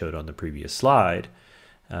way I showed on the previous slide,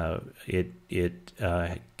 it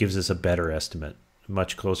gives us a better estimate, a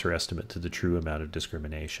much closer estimate to the true amount of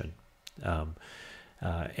discrimination.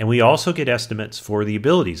 And we also get estimates for the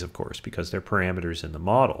abilities, of course, because they're parameters in the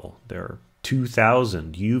model. There are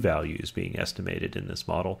 2,000 U values being estimated in this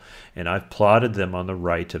model, and I've plotted them on the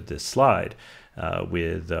right of this slide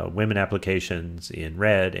with women applications in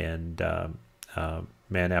red and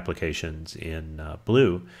man applications in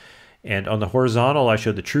blue. And on the horizontal, I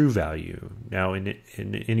show the true value. Now, in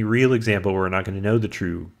any real example, we're not going to know the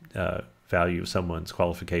true value of someone's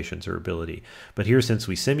qualifications or ability. But here, since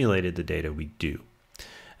we simulated the data, we do.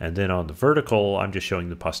 And then on the vertical, I'm just showing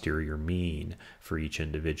the posterior mean for each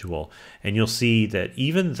individual. And you'll see that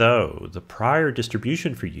even though the prior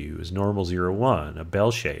distribution for U is normal 0, 1, a bell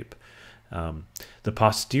shape, the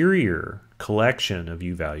posterior collection of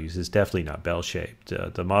U values is definitely not bell-shaped.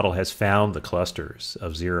 The model has found the clusters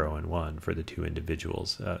of 0 and 1 for the two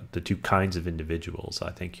individuals, the two kinds of individuals, I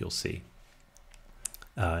think you'll see.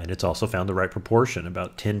 And it's also found the right proportion.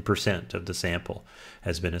 About 10% of the sample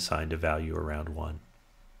has been assigned a value around 1.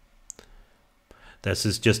 This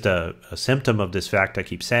is just a symptom of this fact I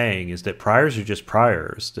keep saying, is that priors are just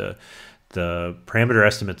priors. The parameter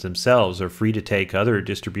estimates themselves are free to take other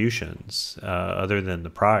distributions other than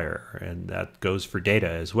the prior, and that goes for data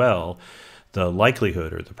as well. The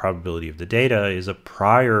likelihood or the probability of the data is a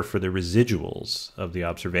prior for the residuals of the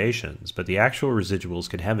observations, but the actual residuals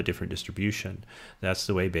can have a different distribution. That's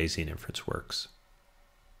the way Bayesian inference works.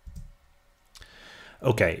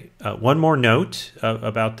 Okay, one more note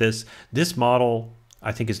about this. This model,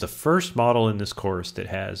 I think, is the first model in this course that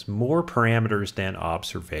has more parameters than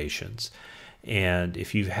observations. And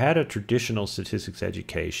if you've had a traditional statistics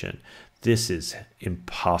education, this is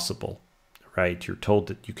impossible, right? You're told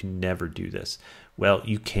that you can never do this. Well,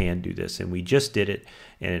 you can do this, and we just did it,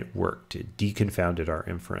 and it worked. It deconfounded our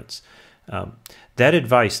inference. That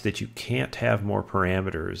advice that you can't have more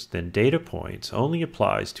parameters than data points only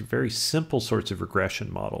applies to very simple sorts of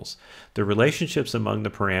regression models. The relationships among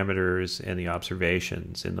the parameters and the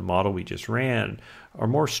observations in the model we just ran are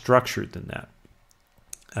more structured than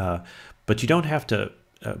that. But you don't have to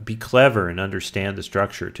be clever and understand the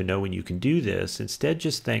structure to know when you can do this. Instead,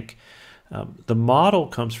 just think the model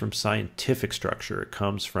comes from scientific structure. It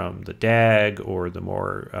comes from the DAG or the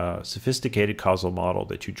more sophisticated causal model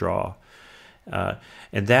that you draw.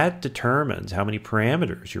 And that determines how many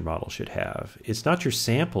parameters your model should have. It's not your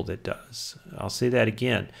sample that does. I'll say that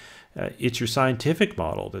again. It's your scientific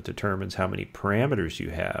model that determines how many parameters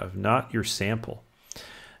you have, not your sample.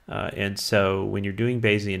 And so when you're doing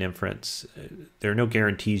Bayesian inference, there are no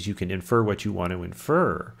guarantees you can infer what you want to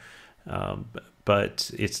infer,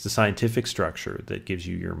 but it's the scientific structure that gives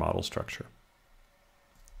you your model structure.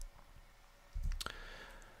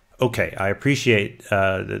 Okay, I appreciate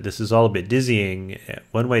that this is all a bit dizzying.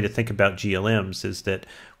 One way to think about GLMs is that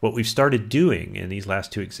what we've started doing in these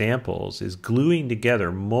last two examples is gluing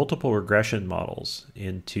together multiple regression models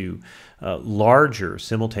into larger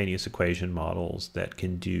simultaneous equation models that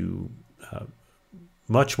can do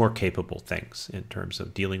much more capable things in terms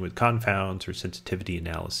of dealing with confounds or sensitivity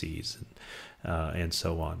analyses and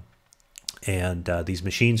so on. And these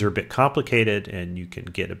machines are a bit complicated, and you can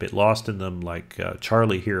get a bit lost in them, like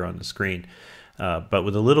Charlie here on the screen. But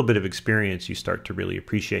with a little bit of experience, you start to really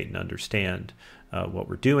appreciate and understand what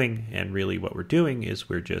we're doing. And really what we're doing is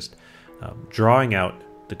we're just drawing out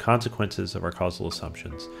the consequences of our causal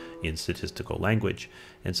assumptions in statistical language.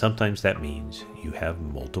 And sometimes that means you have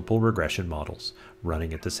multiple regression models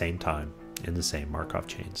running at the same time in the same Markov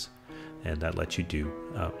chains. And that lets you do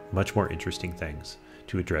much more interesting things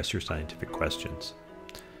to address your scientific questions.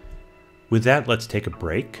 With that, let's take a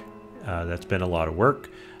break. That's been a lot of work.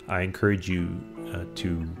 I encourage you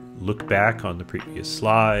to look back on the previous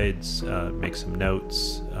slides, make some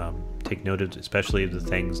notes, take note of especially of the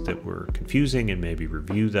things that were confusing and maybe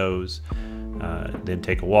review those. Then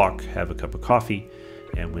take a walk, have a cup of coffee,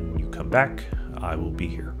 and when you come back, I will be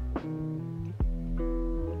here.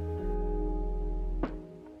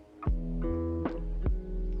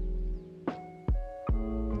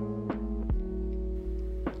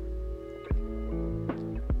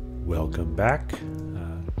 Welcome back.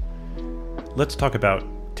 Let's talk about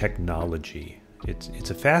technology. It's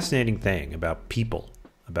a fascinating thing about people,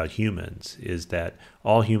 about humans, is that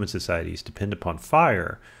all human societies depend upon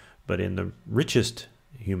fire, but in the richest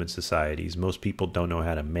human societies, most people don't know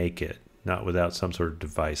how to make it, not without some sort of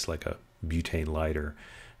device like a butane lighter.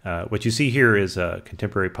 What you see here is a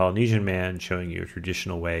contemporary Polynesian man showing you a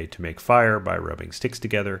traditional way to make fire by rubbing sticks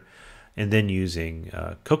together and then using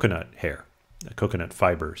coconut hair. Coconut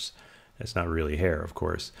fibers. It's not really hair, of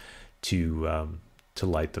course, to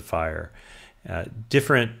light the fire.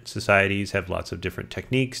 Different societies have lots of different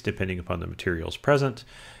techniques depending upon the materials present.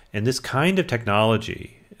 And this kind of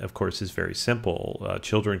technology, of course, is very simple.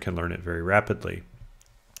 Children can learn it very rapidly.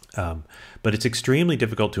 But it's extremely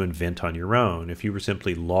difficult to invent on your own. If you were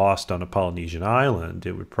simply lost on a Polynesian island,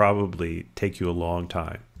 it would probably take you a long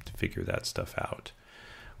time to figure that stuff out.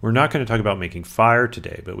 We're not going to talk about making fire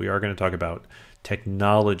today, but we are going to talk about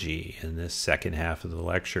technology in this second half of the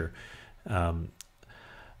lecture.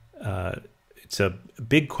 It's a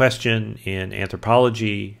big question in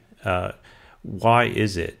anthropology. Why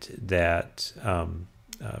is it that,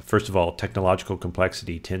 first of all, technological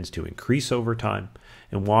complexity tends to increase over time?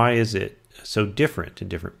 And why is it so different in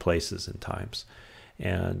different places and times?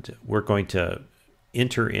 And we're going to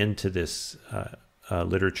enter into this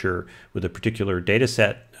literature with a particular data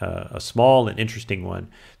set, a small and interesting one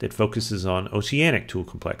that focuses on oceanic tool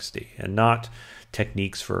complexity and not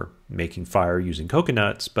techniques for making fire using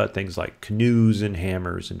coconuts, but things like canoes and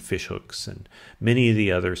hammers and fish hooks and many of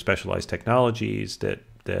the other specialized technologies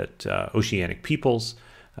that oceanic peoples,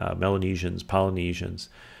 Melanesians, Polynesians,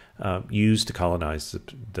 used to colonize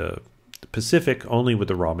the Pacific only with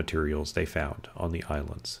the raw materials they found on the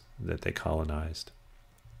islands that they colonized.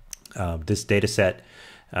 This data set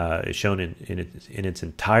is shown in its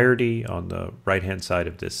entirety on the right-hand side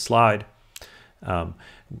of this slide. And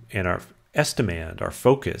our estimand, our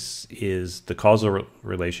focus, is the causal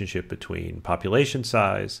relationship between population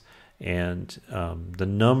size and the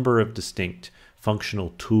number of distinct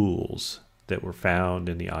functional tools that were found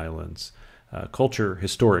in the island's culture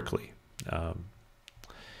historically.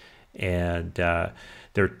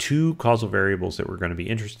 There are two causal variables that we're going to be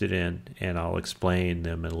interested in, and I'll explain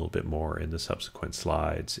them a little bit more in the subsequent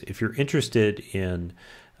slides. If you're interested in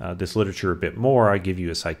this literature a bit more, I give you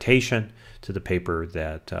a citation to the paper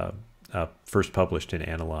that first published and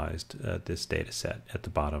analyzed this data set at the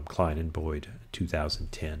bottom, Klein and Boyd,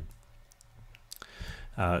 2010.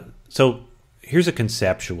 So here's a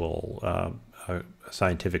conceptual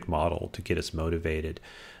scientific model to get us motivated.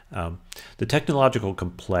 The technological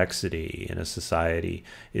complexity in a society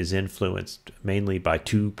is influenced mainly by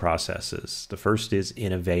two processes. The first is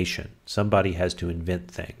innovation. Somebody has to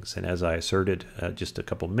invent things. And as I asserted just a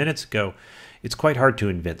couple minutes ago, it's quite hard to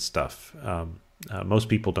invent stuff. Most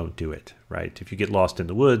people don't do it, right? If you get lost in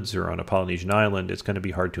the woods or on a Polynesian island, it's going to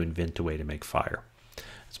be hard to invent a way to make fire.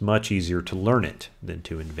 It's much easier to learn it than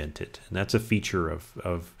to invent it. And that's a feature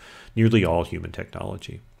of nearly all human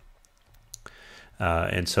technology.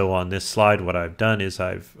 And so on this slide, what I've done is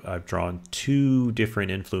I've drawn two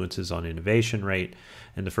different influences on innovation rate.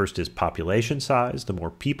 And the first is population size. The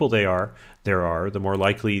more people there are, the more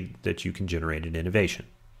likely that you can generate an innovation.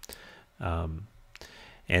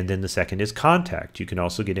 And then the second is contact. You can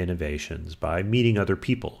also get innovations by meeting other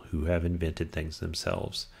people who have invented things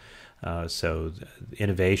themselves. So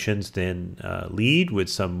innovations then lead with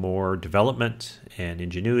some more development and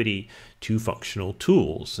ingenuity to functional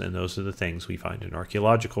tools. And those are the things we find in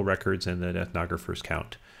archaeological records and that ethnographers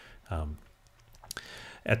count.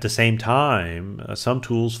 At the same time, some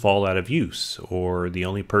tools fall out of use, or the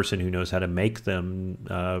only person who knows how to make them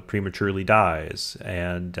prematurely dies.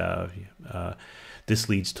 And this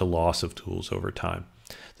leads to loss of tools over time.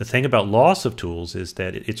 The thing about loss of tools is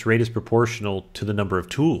that its rate is proportional to the number of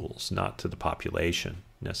tools, not to the population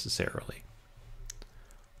necessarily.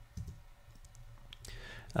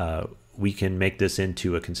 We can make this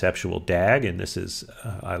into a conceptual DAG, and this is,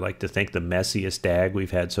 I like to think, the messiest DAG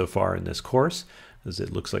we've had so far in this course, as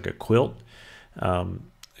it looks like a quilt.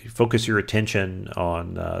 Focus your attention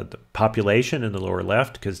on the population in the lower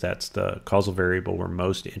left, because that's the causal variable we're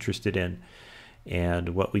most interested in.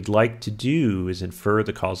 And what we'd like to do is infer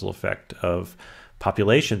the causal effect of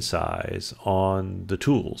population size on the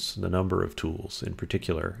tools, the number of tools in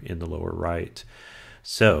particular in the lower right.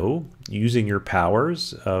 So using your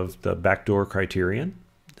powers of the backdoor criterion,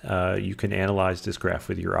 you can analyze this graph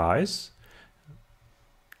with your eyes.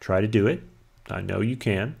 Try to do it. I know you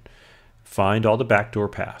can. Find all the backdoor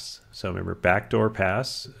paths. So remember, backdoor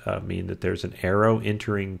paths mean that there's an arrow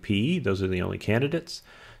entering P. Those are the only candidates.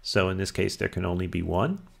 So in this case, there can only be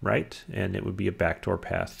one, right? And it would be a backdoor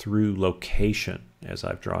path through location, as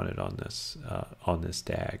I've drawn it on this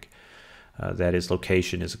DAG. That is,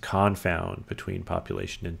 location is a confound between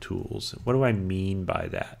population and tools. What do I mean by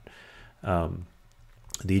that?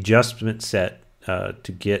 The adjustment set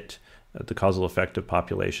to get the causal effect of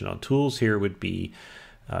population on tools here would be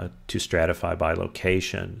to stratify by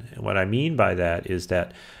location. And what I mean by that is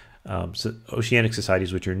that so oceanic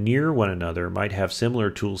societies which are near one another might have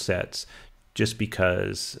similar tool sets just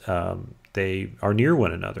because they are near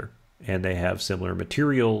one another and they have similar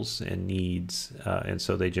materials and needs, and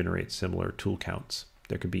so they generate similar tool counts.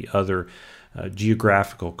 There could be other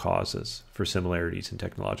geographical causes for similarities in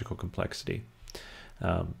technological complexity.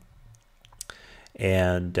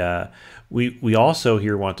 We also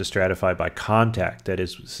here want to stratify by contact, that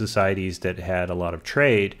is, societies that had a lot of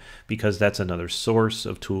trade, because that's another source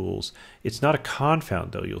of tools. It's not a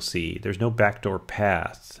confound, though, you'll see. There's no backdoor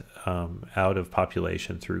path out of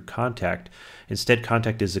population through contact. Instead,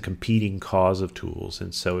 contact is a competing cause of tools,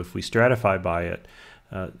 and so if we stratify by it,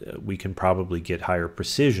 we can probably get higher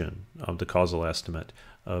precision of the causal estimate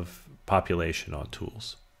of population on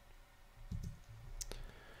tools.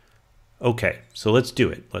 Okay, so let's do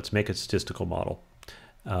it. Let's make a statistical model.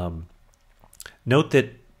 Note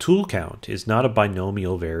that tool count is not a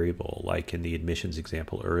binomial variable like in the admissions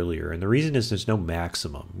example earlier. And the reason is there's no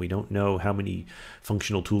maximum. We don't know how many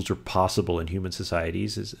functional tools are possible in human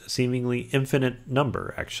societies. It's a seemingly infinite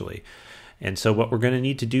number, actually. And so what we're going to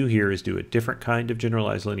need to do here is do a different kind of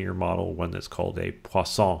generalized linear model, one that's called a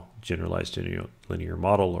Poisson generalized linear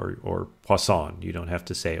model, or Poisson. You don't have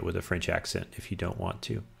to say it with a French accent if you don't want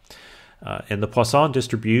to. And the Poisson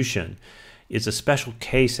distribution is a special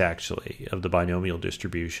case, actually, of the binomial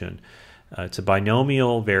distribution. It's a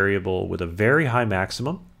binomial variable with a very high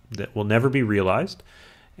maximum that will never be realized,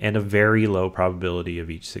 and a very low probability of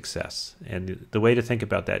each success. And the way to think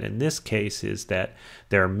about that in this case is that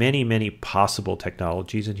there are many, many possible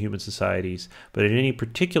technologies in human societies, but in any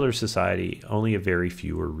particular society, only a very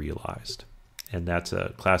few are realized. And that's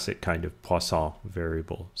a classic kind of Poisson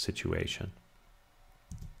variable situation.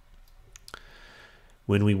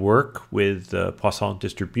 When we work with the Poisson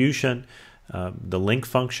distribution, the link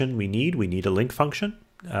function we need a link function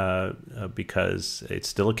because it's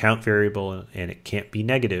still a count variable and it can't be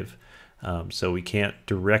negative. So we can't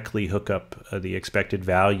directly hook up the expected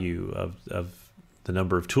value of the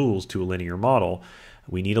number of tools to a linear model.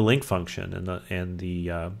 We need a link function, and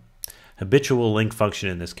the habitual link function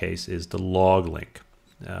in this case is the log link.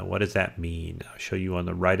 What does that mean? I'll show you on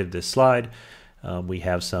the right of this slide. We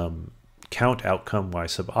have some count outcome y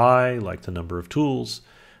sub I, like the number of tools,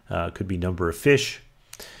 could be number of fish.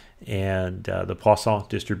 And the Poisson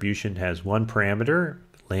distribution has one parameter,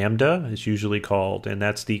 lambda is usually called, and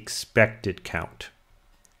that's the expected count.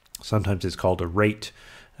 Sometimes it's called a rate,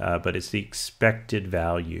 but it's the expected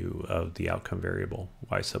value of the outcome variable,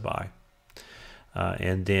 y sub I.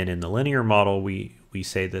 And then in the linear model, we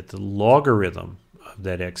say that the logarithm of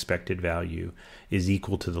that expected value is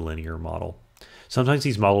equal to the linear model. Sometimes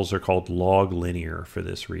these models are called log linear for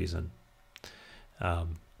this reason.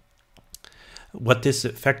 What this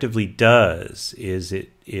effectively does is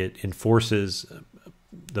it enforces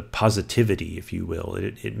the positivity, if you will.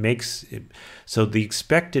 It makes it so the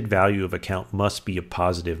expected value of a count must be a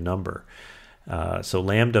positive number. So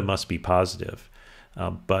lambda must be positive,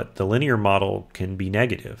 but the linear model can be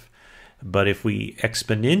negative. But if we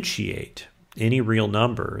exponentiate any real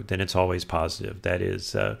number, then it's always positive. That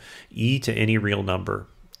is, e to any real number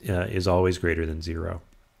is always greater than 0.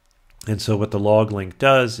 And so what the log link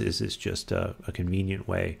does is it's just a convenient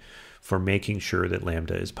way for making sure that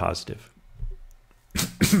lambda is positive.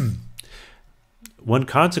 One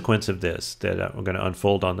consequence of this that I'm going to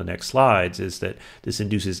unfold on the next slides is that this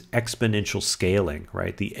induces exponential scaling,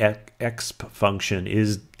 right? The exp function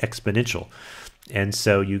is exponential. And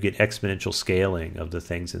so you get exponential scaling of the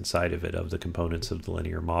things inside of it, of the components of the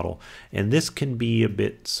linear model. And this can be a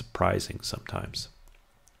bit surprising sometimes.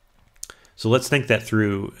 So let's think that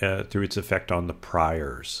through its effect on the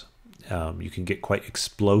priors. You can get quite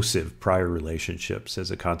explosive prior relationships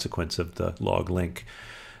as a consequence of the log link.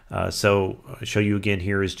 So I'll show you again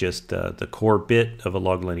here is just the core bit of a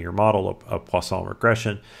log linear model, a Poisson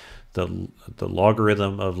regression. The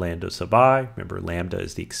logarithm of lambda sub I, remember lambda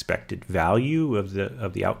is the expected value of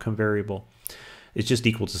the outcome variable, is just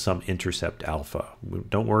equal to some intercept alpha.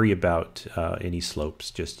 Don't worry about any slopes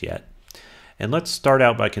just yet. And let's start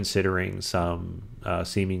out by considering some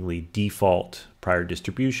seemingly default prior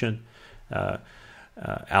distribution.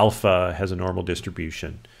 Alpha has a normal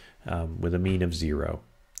distribution with a mean of 0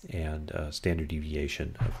 and a standard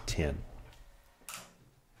deviation of 10.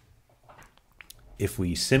 If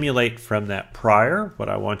we simulate from that prior, what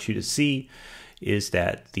I want you to see is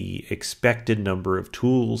that the expected number of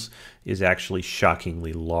tools is actually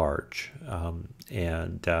shockingly large.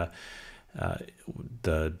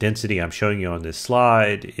 The density I'm showing you on this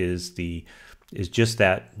slide is just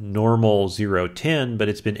that normal 0, 10, but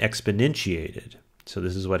it's been exponentiated. So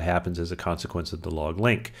this is what happens as a consequence of the log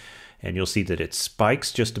link. And you'll see that it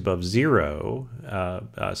spikes just above 0.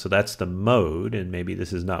 So that's the mode, and maybe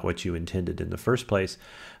this is not what you intended in the first place.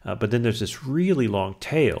 But then there's this really long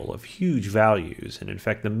tail of huge values. And in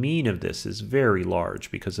fact, the mean of this is very large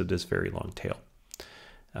because of this very long tail.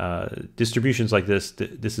 Distributions like this,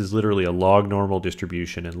 this is literally a log normal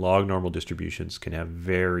distribution, and log normal distributions can have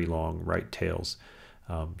very long right tails.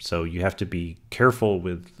 So you have to be careful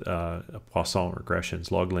with Poisson regressions,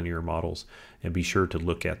 log linear models, and be sure to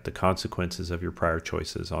look at the consequences of your prior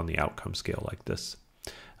choices on the outcome scale like this.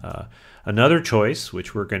 Another choice,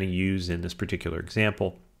 which we're going to use in this particular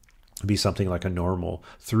example, would be something like a normal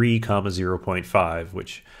 3, 0.5,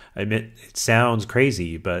 which I admit it sounds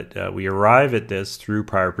crazy, but we arrive at this through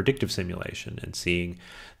prior predictive simulation and seeing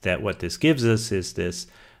that what this gives us is this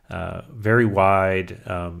very wide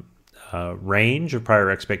range of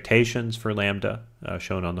prior expectations for lambda,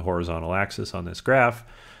 shown on the horizontal axis on this graph,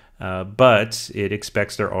 but it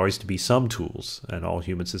expects there always to be some tools, and all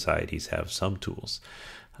human societies have some tools.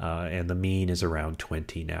 And the mean is around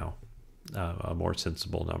 20 now, a more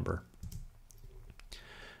sensible number.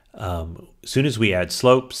 As soon as we add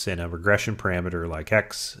slopes and a regression parameter like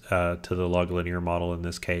x to the log linear model in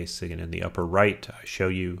this case, again in the upper right, I show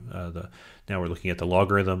you now we're looking at the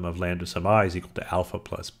logarithm of lambda sub I is equal to alpha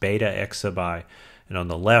plus beta x sub I. And on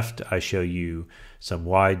the left, I show you some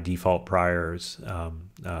wide default priors. A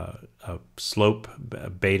slope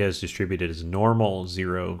beta is distributed as normal,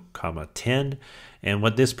 0, 10. And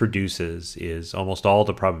what this produces is almost all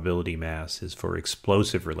the probability mass is for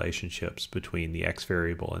explosive relationships between the x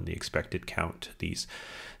variable and the expected count. These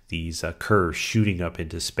curves shooting up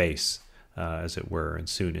into space, as it were, and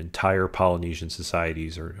soon entire Polynesian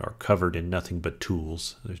societies are covered in nothing but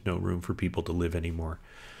tools. There's no room for people to live anymore.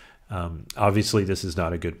 Obviously, this is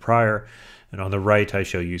not a good prior. And on the right, I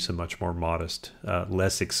show you some much more modest,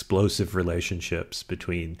 less explosive relationships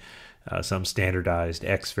between some standardized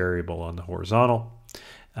x variable on the horizontal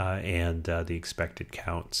and the expected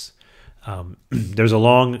counts. There's a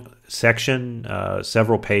long section,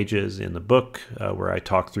 several pages in the book where I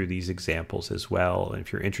talk through these examples as well. And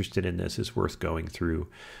if you're interested in this, it's worth going through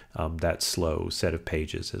that slow set of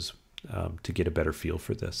pages to get a better feel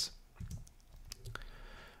for this.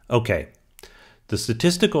 Okay, the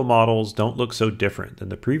statistical models don't look so different than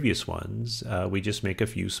the previous ones. We just make a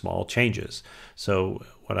few small changes. So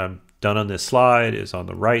what I've done on this slide is on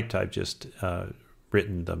the right, I've just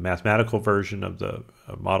written the mathematical version of the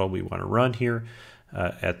model we want to run here.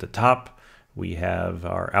 At the top, we have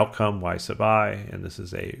our outcome y sub I, and this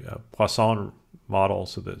is a Poisson model,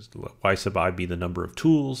 so there's y sub I be the number of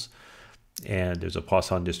tools, and there's a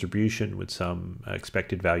Poisson distribution with some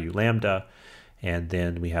expected value lambda, and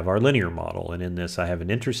then we have our linear model, and in this I have an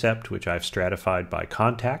intercept which I've stratified by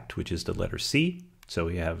contact, which is the letter C. So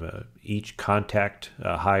we have each contact,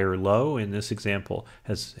 high or low in this example,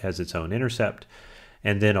 has its own intercept.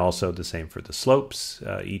 And then also the same for the slopes.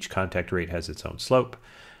 Each contact rate has its own slope.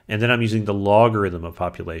 And then I'm using the logarithm of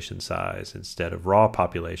population size instead of raw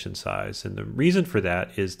population size. And the reason for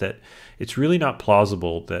that is that it's really not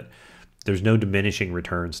plausible that there's no diminishing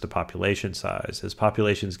returns to population size. As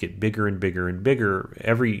populations get bigger and bigger and bigger,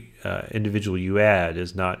 every individual you add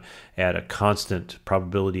is not at a constant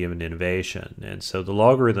probability of an innovation. And so the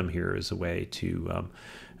logarithm here is a way to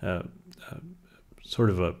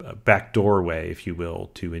sort of a backdoor way, if you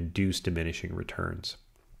will, to induce diminishing returns.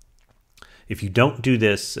 If you don't do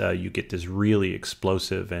this, you get this really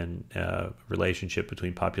explosive and relationship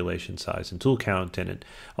between population size and tool count, and it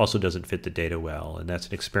also doesn't fit the data well. And that's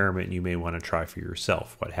an experiment you may want to try for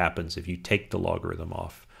yourself. What happens if you take the logarithm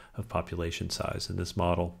off of population size in this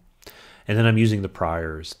model? And then I'm using the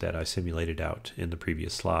priors that I simulated out in the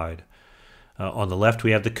previous slide. On the left,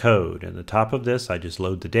 we have the code. And the top of this, I just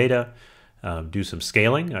load the data, do some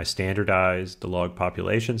scaling. I standardize the log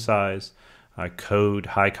population size. I code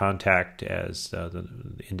high contact as the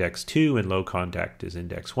index 2 and low contact as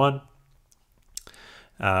index 1.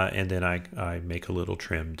 And then I make a little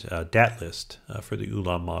trimmed dat list for the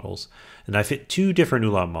Ulam models. And I fit 2 different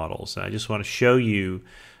Ulam models. And I just want to show you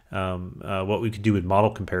what we could do with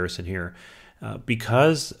model comparison here.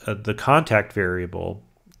 Because the contact variable,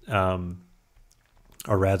 or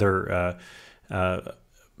rather,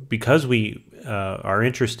 because we are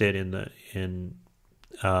interested in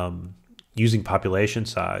using population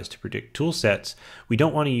size to predict tool sets, we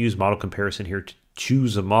don't want to use model comparison here to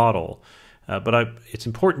choose a model. But it's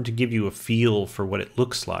important to give you a feel for what it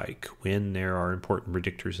looks like when there are important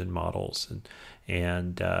predictors in models,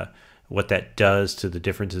 and what that does to the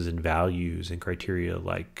differences in values and criteria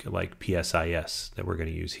like PSIS that we're going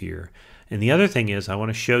to use here. And the other thing is I want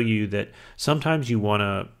to show you that sometimes you want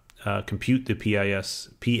to compute the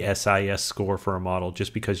PSIS score for a model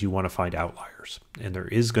just because you want to find outliers. And there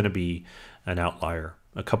is going to be an outlier,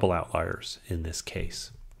 a couple outliers in this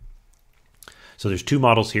case. So there's 2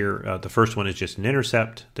 models here. The first one is just an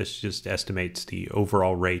intercept. This just estimates the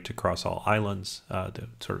overall rate across all islands, the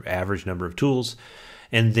sort of average number of tools.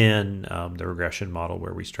 And then the regression model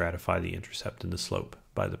where we stratify the intercept and the slope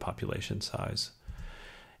by the population size.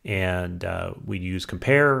 And we use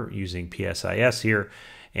compare using PSIS here.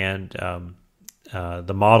 And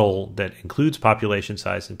the model that includes population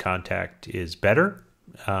size and contact is better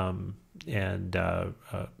and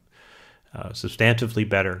substantively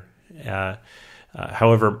better.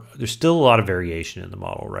 However, there's still a lot of variation in the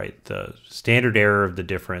model, right? The standard error of the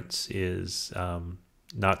difference is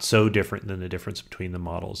not so different than the difference between the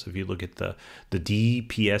models. If you look at the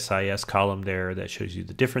DPSIS column there, that shows you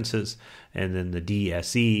the differences, and then the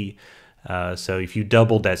DSE. So if you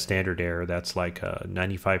doubled that standard error, that's like a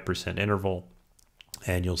 95% interval,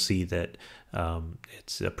 and you'll see that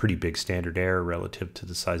it's a pretty big standard error relative to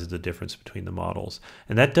the size of the difference between the models.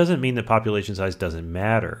 And that doesn't mean that population size doesn't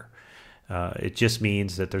matter. It just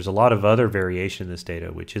means that there's a lot of other variation in this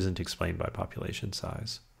data which isn't explained by population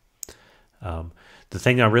size. The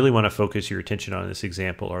thing I really want to focus your attention on in this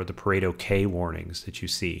example are the Pareto K warnings that you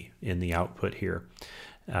see in the output here.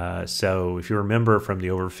 So if you remember from the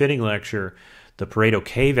overfitting lecture, the Pareto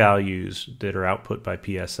K values that are output by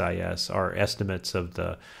PSIS are estimates of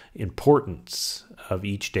the importance of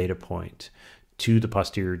each data point to the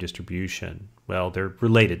posterior distribution. Well, they're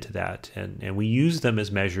related to that, and we use them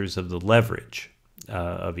as measures of the leverage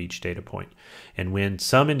of each data point. And when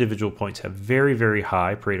some individual points have very, very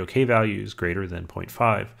high Pareto K values, greater than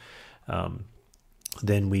 0.5,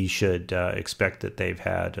 then we should expect that they've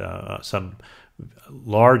had some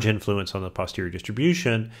large influence on the posterior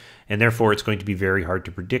distribution, and therefore it's going to be very hard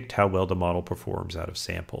to predict how well the model performs out of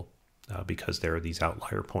sample because there are these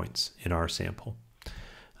outlier points in our sample.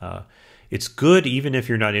 It's good even if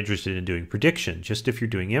you're not interested in doing prediction, just if you're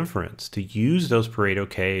doing inference, to use those Pareto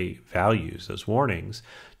K values, those warnings,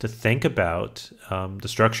 to think about the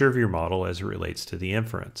structure of your model as it relates to the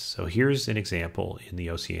inference. So here's an example in the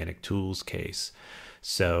Oceanic Tools case.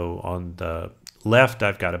 So on the left,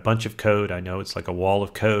 I've got a bunch of code. I know it's like a wall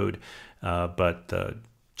of code, but the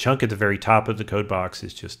chunk at the very top of the code box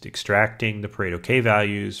is just extracting the Pareto K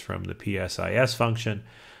values from the PSIS function.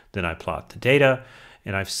 Then I plot the data,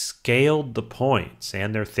 and I've scaled the points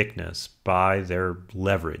and their thickness by their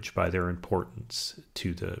leverage, by their importance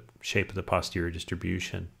to the shape of the posterior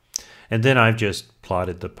distribution. And then I've just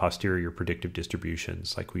plotted the posterior predictive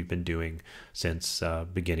distributions like we've been doing since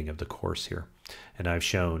beginning of the course here. And I've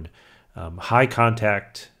shown high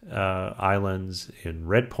contact islands in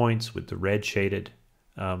red points with the red shaded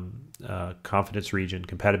confidence region,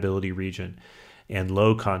 compatibility region, and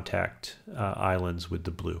low contact islands with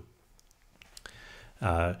the blue.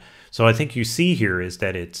 So I think you see here is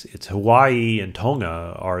that it's Hawaii and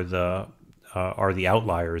Tonga are the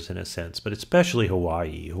outliers in a sense, but especially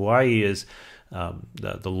Hawaii. Hawaii is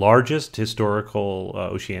the largest historical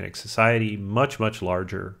oceanic society, much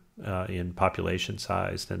larger in population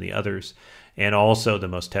size than the others, and also the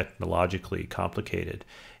most technologically complicated.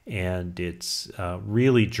 And it's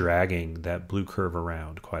really dragging that blue curve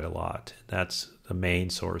around quite a lot. That's the main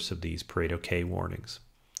source of these Pareto K warnings.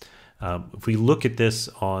 If we look at this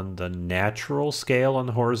on the natural scale on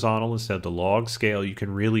the horizontal instead of the log scale, you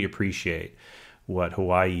can really appreciate what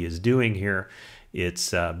Hawaii is doing here.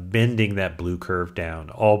 It's bending that blue curve down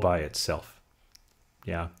all by itself.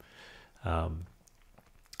 Yeah.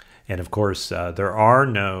 And of course, there are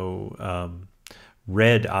no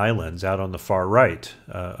red islands out on the far right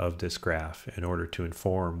of this graph in order to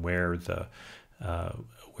inform where the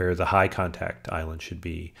high contact island should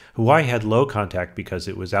be. Hawaii had low contact because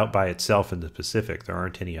it was out by itself in the Pacific. There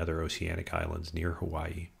aren't any other oceanic islands near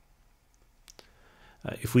Hawaii.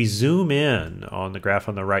 If we zoom in on the graph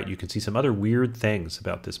on the right, you can see some other weird things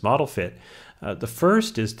about this model fit. The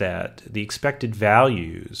first is that the expected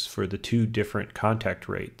values for the two different contact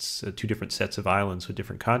rates, two different sets of islands with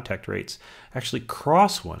different contact rates, actually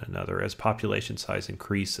cross one another as population size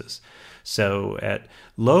increases. So at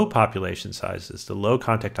low population sizes, the low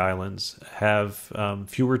contact islands have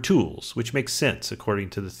fewer tools, which makes sense according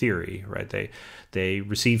to the theory, right? They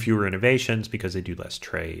receive fewer innovations because they do less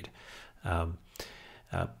trade.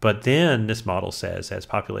 But then this model says as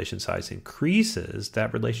population size increases,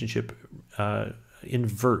 that relationship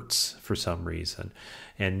inverts for some reason.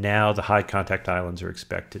 And now the high contact islands are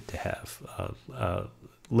expected to have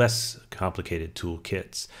less complicated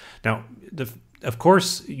toolkits. Now, of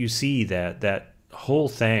course, you see that whole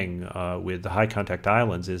thing with the high contact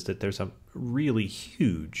islands is that there's a really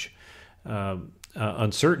huge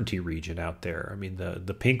uncertainty region out there. I mean,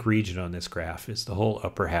 the pink region on this graph is the whole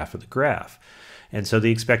upper half of the graph. And so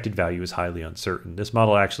the expected value is highly uncertain. This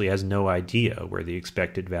model actually has no idea where the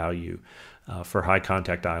expected value for high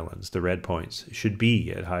contact islands, the red points, should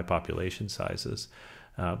be at high population sizes.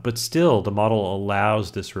 But still, the model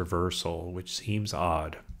allows this reversal, which seems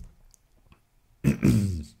odd.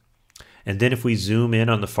 And then if we zoom in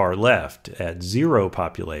on the far left at zero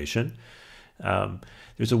population,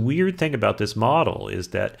 there's a weird thing about this model is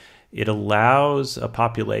that it allows a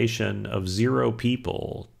population of 0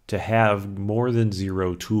 people to have more than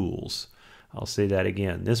 0 tools. I'll say that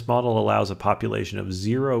again. This model allows a population of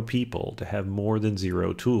 0 people to have more than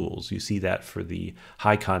 0 tools. You see that for the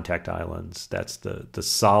high contact islands. That's the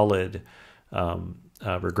solid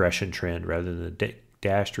regression trend rather than the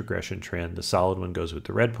dashed regression trend. The solid one goes with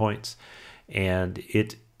the red points, and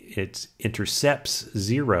it intercepts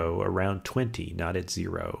 0 around 20, not at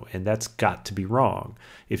 0. And that's got to be wrong.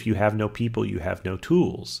 If you have no people, you have no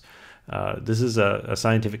tools. This is a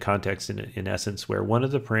scientific context in essence where one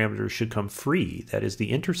of the parameters should come free, that is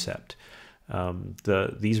the intercept.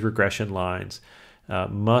 These regression lines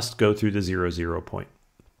must go through the 0, 0 point.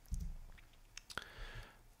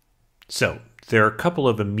 So there are a couple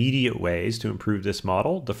of immediate ways to improve this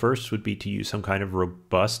model. The first would be to use some kind of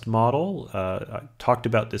robust model. I talked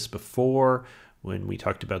about this before when we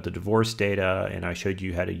talked about the divorce data, and I showed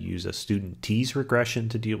you how to use a student T's regression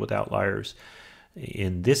to deal with outliers.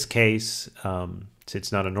 In this case,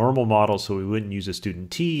 it's not a normal model, so we wouldn't use a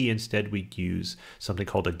student T. Instead, we'd use something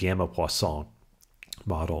called a gamma Poisson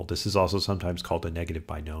model. This is also sometimes called a negative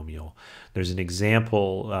binomial. There's an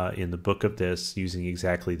example in the book of this using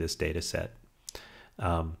exactly this data set.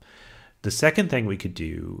 The second thing we could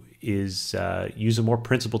do is use a more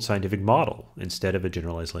principled scientific model instead of a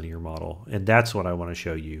generalized linear model. And that's what I want to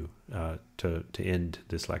show you to end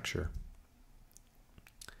this lecture.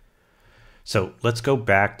 So let's go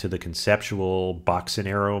back to the conceptual box and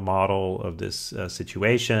arrow model of this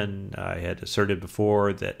situation. I had asserted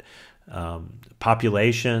before that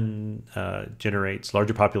population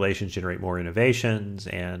larger populations generate more innovations,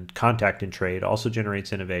 and contact and trade also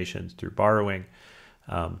generates innovations through borrowing.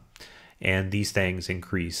 And these things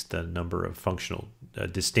increase the number of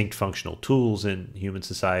distinct functional tools in human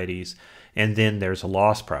societies. And then there's a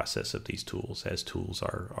loss process of these tools as tools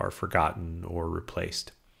are forgotten or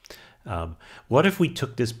replaced. What if we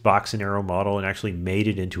took this box and arrow model and actually made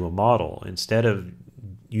it into a model? Instead of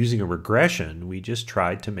using a regression, we just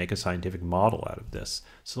tried to make a scientific model out of this.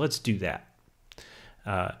 So let's do that.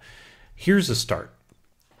 Here's a start.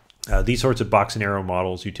 These sorts of box and arrow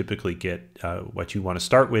models, you typically get what you want to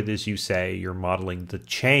start with is you say you're modeling the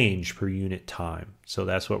change per unit time. So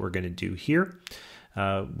that's what we're going to do here.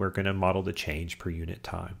 We're going to model the change per unit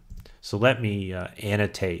time. So let me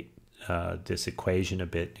annotate this equation a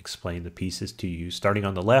bit, explain the pieces to you. Starting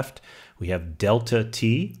on the left, we have delta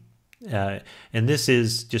t. And this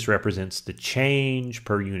just represents the change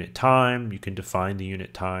per unit time. You can define the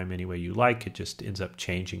unit time any way you like. It just ends up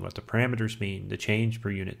changing what the parameters mean, the change per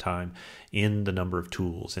unit time in the number of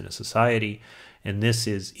tools in a society. And this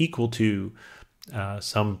is equal to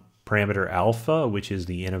some parameter alpha, which is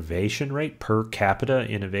the innovation rate, per capita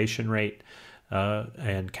innovation rate.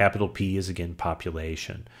 And capital P is, again,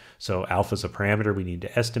 population. So alpha is a parameter we need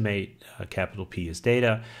to estimate. Capital P is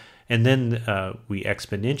data. And then we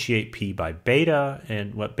exponentiate P by beta.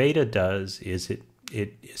 And what beta does is it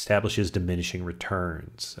establishes diminishing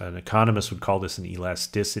returns. An economist would call this an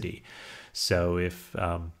elasticity. So if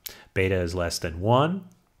beta is less than 1,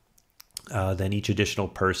 then each additional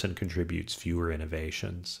person contributes fewer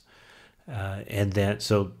innovations. And then,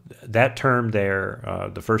 so that term there,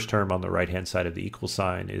 the first term on the right-hand side of the equal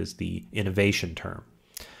sign is the innovation term.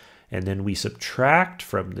 And then we subtract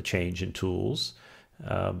from the change in tools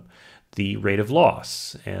the rate of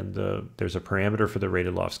loss. And there's a parameter for the rate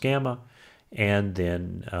of loss gamma. And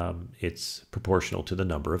then it's proportional to the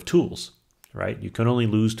number of tools, right? You can only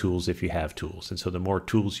lose tools if you have tools. And so the more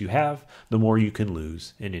tools you have, the more you can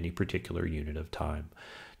lose in any particular unit of time.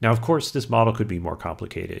 Now, of course, this model could be more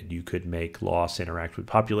complicated. You could make loss interact with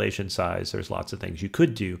population size. There's lots of things you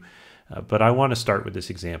could do. But I want to start with this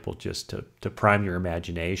example just to prime your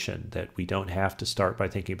imagination that we don't have to start by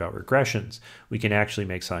thinking about regressions. We can actually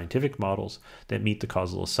make scientific models that meet the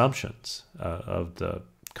causal assumptions of the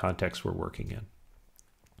context we're working in.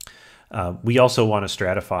 We also want to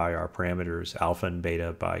stratify our parameters alpha and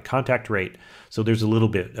beta by contact rate. So there's a little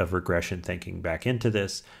bit of regression thinking back into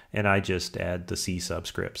this, and I just add the C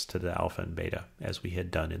subscripts to the alpha and beta as we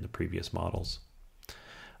had done in the previous models.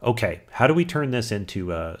 Okay, how do we turn this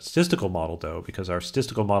into a statistical model though? Because our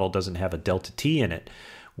statistical model doesn't have a delta t in it.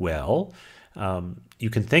 Well, you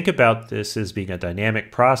can think about this as being a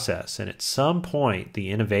dynamic process, and at some point the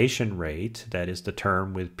innovation rate, that is the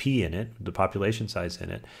term with p in it, the population size in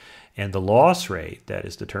it, and the loss rate, that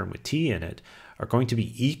is the term with t in it, are going to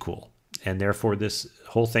be equal. And therefore this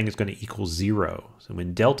whole thing is going to equal 0. So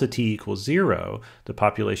when delta t equals 0, the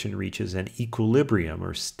population reaches an equilibrium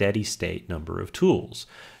or steady state number of tools.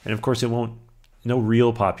 And of course no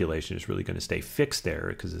real population is really going to stay fixed there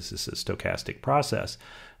because this is a stochastic process.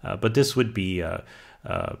 But this would be a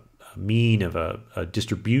mean of a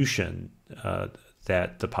distribution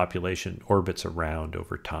that the population orbits around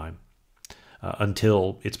over time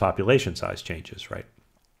until its population size changes, right?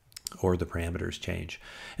 Or the parameters change.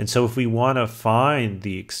 And so if we want to find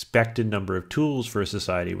the expected number of tools for a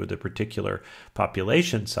society with a particular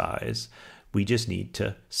population size, we just need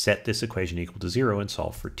to set this equation equal to 0 and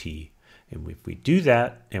solve for t. And if we do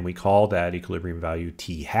that, and we call that equilibrium value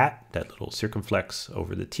t hat, that little circumflex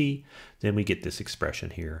over the t, then we get this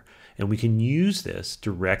expression here. And we can use this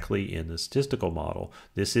directly in the statistical model.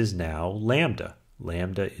 This is now lambda.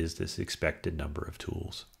 Lambda is this expected number of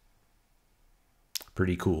tools.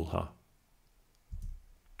 Pretty cool, huh?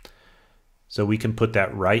 So we can put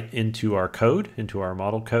that right into our code, into our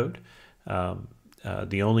model code.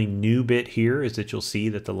 The only new bit here is that you'll see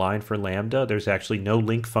that the line for lambda, there's actually no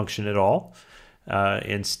link function at all.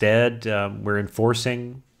 Instead, we're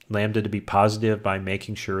enforcing lambda to be positive by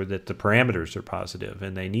making sure that the parameters are positive,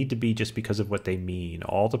 and they need to be just because of what they mean.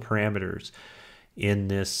 All the parameters in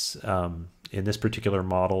this particular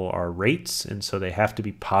model are rates, and so they have to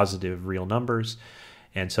be positive real numbers.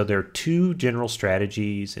 And so there are two general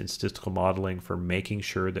strategies in statistical modeling for making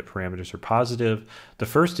sure that parameters are positive. The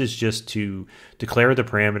first is just to declare the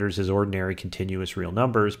parameters as ordinary continuous real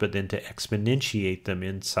numbers, but then to exponentiate them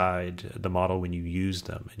inside the model when you use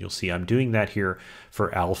them. And you'll see I'm doing that here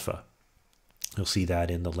for alpha. You'll see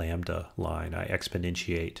that in the lambda line. I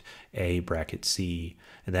exponentiate a bracket c,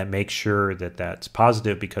 and that makes sure that that's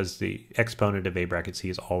positive because the exponent of a bracket c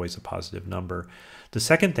is always a positive number. The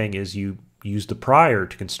second thing is you use the prior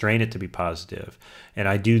to constrain it to be positive, and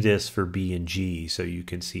I do this for b and g, so you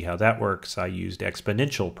can see how that works. I used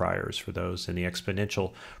exponential priors for those, and the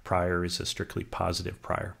exponential prior is a strictly positive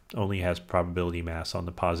prior, only has probability mass on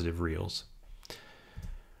the positive reals.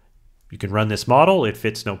 You can run this model, it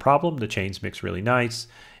fits no problem, the chains mix really nice,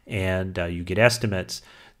 and you get estimates.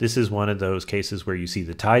 This is one of those cases where you see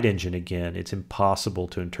the tide engine again. It's impossible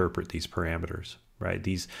to interpret these parameters, right?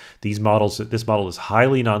 These models, this model is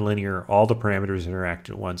highly nonlinear. All the parameters interact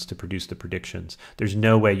at once to produce the predictions. There's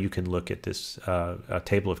no way you can look at this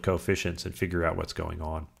table of coefficients and figure out what's going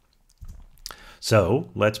on. So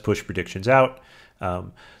let's push predictions out.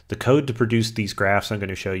 The code to produce these graphs I'm going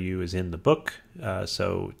to show you is in the book,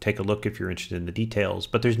 so take a look if you're interested in the details,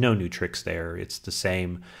 but there's no new tricks there. It's the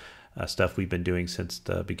same stuff we've been doing since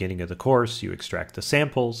the beginning of the course. You extract the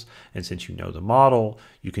samples, and since you know the model,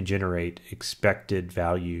 you can generate expected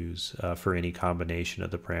values for any combination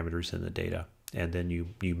of the parameters in the data, and then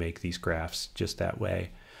you make these graphs just that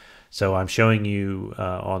way. So I'm showing you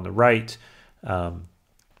on the right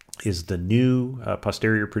is the new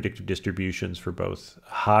posterior predictive distributions for both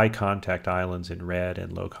high contact islands in red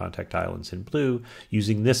and low contact islands in blue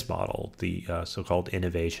using this model, the so-called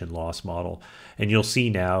innovation loss model. And you'll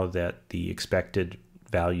see now that the expected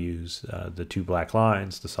values, the two black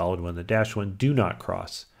lines, the solid one and the dashed one, do not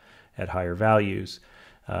cross at higher values,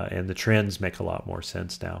 and the trends make a lot more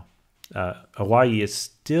sense now. Hawaii is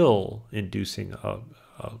still inducing a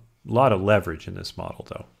lot of leverage in this model,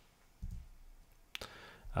 though.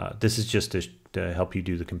 This is just to help you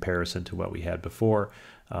do the comparison to what we had before,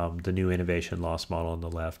 the new innovation loss model on the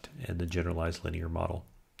left and the generalized linear model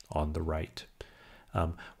on the right.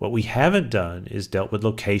 What we haven't done is dealt with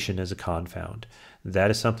location as a confound. That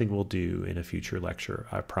is something we'll do in a future lecture,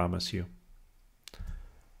 I promise you.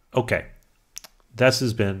 Okay, this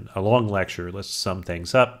has been a long lecture. Let's sum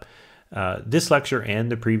things up. This lecture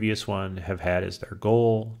and the previous one have had as their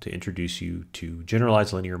goal to introduce you to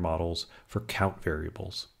generalized linear models for count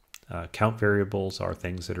variables. Count variables are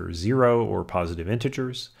things that are zero or positive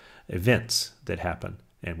integers, events that happen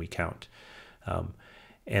and we count.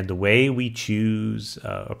 And the way we choose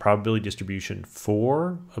a probability distribution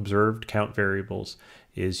for observed count variables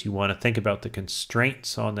is you want to think about the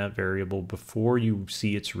constraints on that variable before you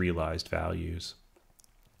see its realized values.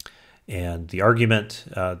 And the argument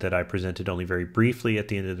that I presented only very briefly at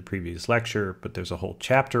the end of the previous lecture, but there's a whole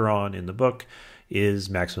chapter on in the book, is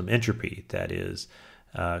maximum entropy. That is,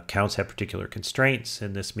 counts have particular constraints,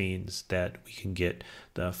 and this means that we can get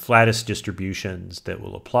the flattest distributions that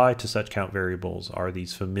will apply to such count variables are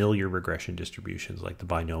these familiar regression distributions like the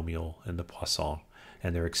binomial and the Poisson,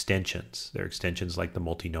 and their extensions. They're extensions like the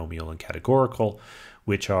multinomial and categorical,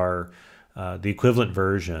 which are the equivalent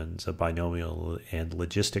versions of binomial and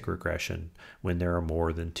logistic regression when there are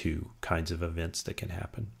more than two kinds of events that can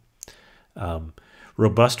happen.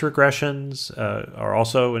 Robust regressions are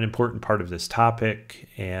also an important part of this topic,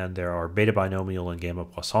 and there are beta binomial and gamma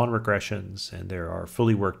Poisson regressions, and there are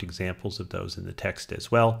fully worked examples of those in the text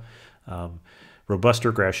as well. Robust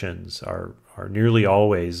regressions are nearly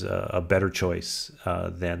always a better choice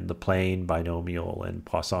than the plain binomial and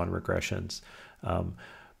Poisson regressions.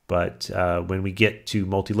 But when we get to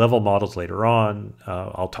multi-level models later on,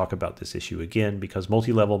 I'll talk about this issue again, because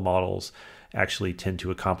multi-level models actually tend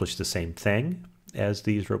to accomplish the same thing as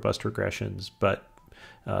these robust regressions, but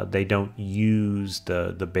they don't use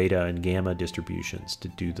the beta and gamma distributions to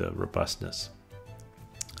do the robustness.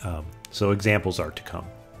 So examples are to come.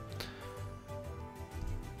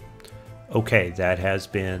 Okay, that has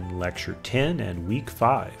been Lecture 10 and Week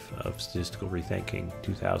 5 of Statistical Rethinking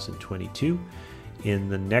 2022. In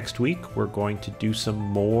the next week, we're going to do some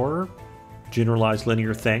more generalized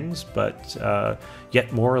linear things, but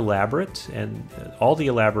yet more elaborate, and all the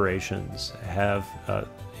elaborations have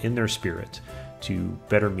in their spirit to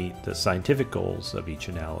better meet the scientific goals of each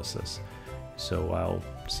analysis. So I'll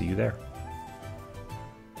see you there.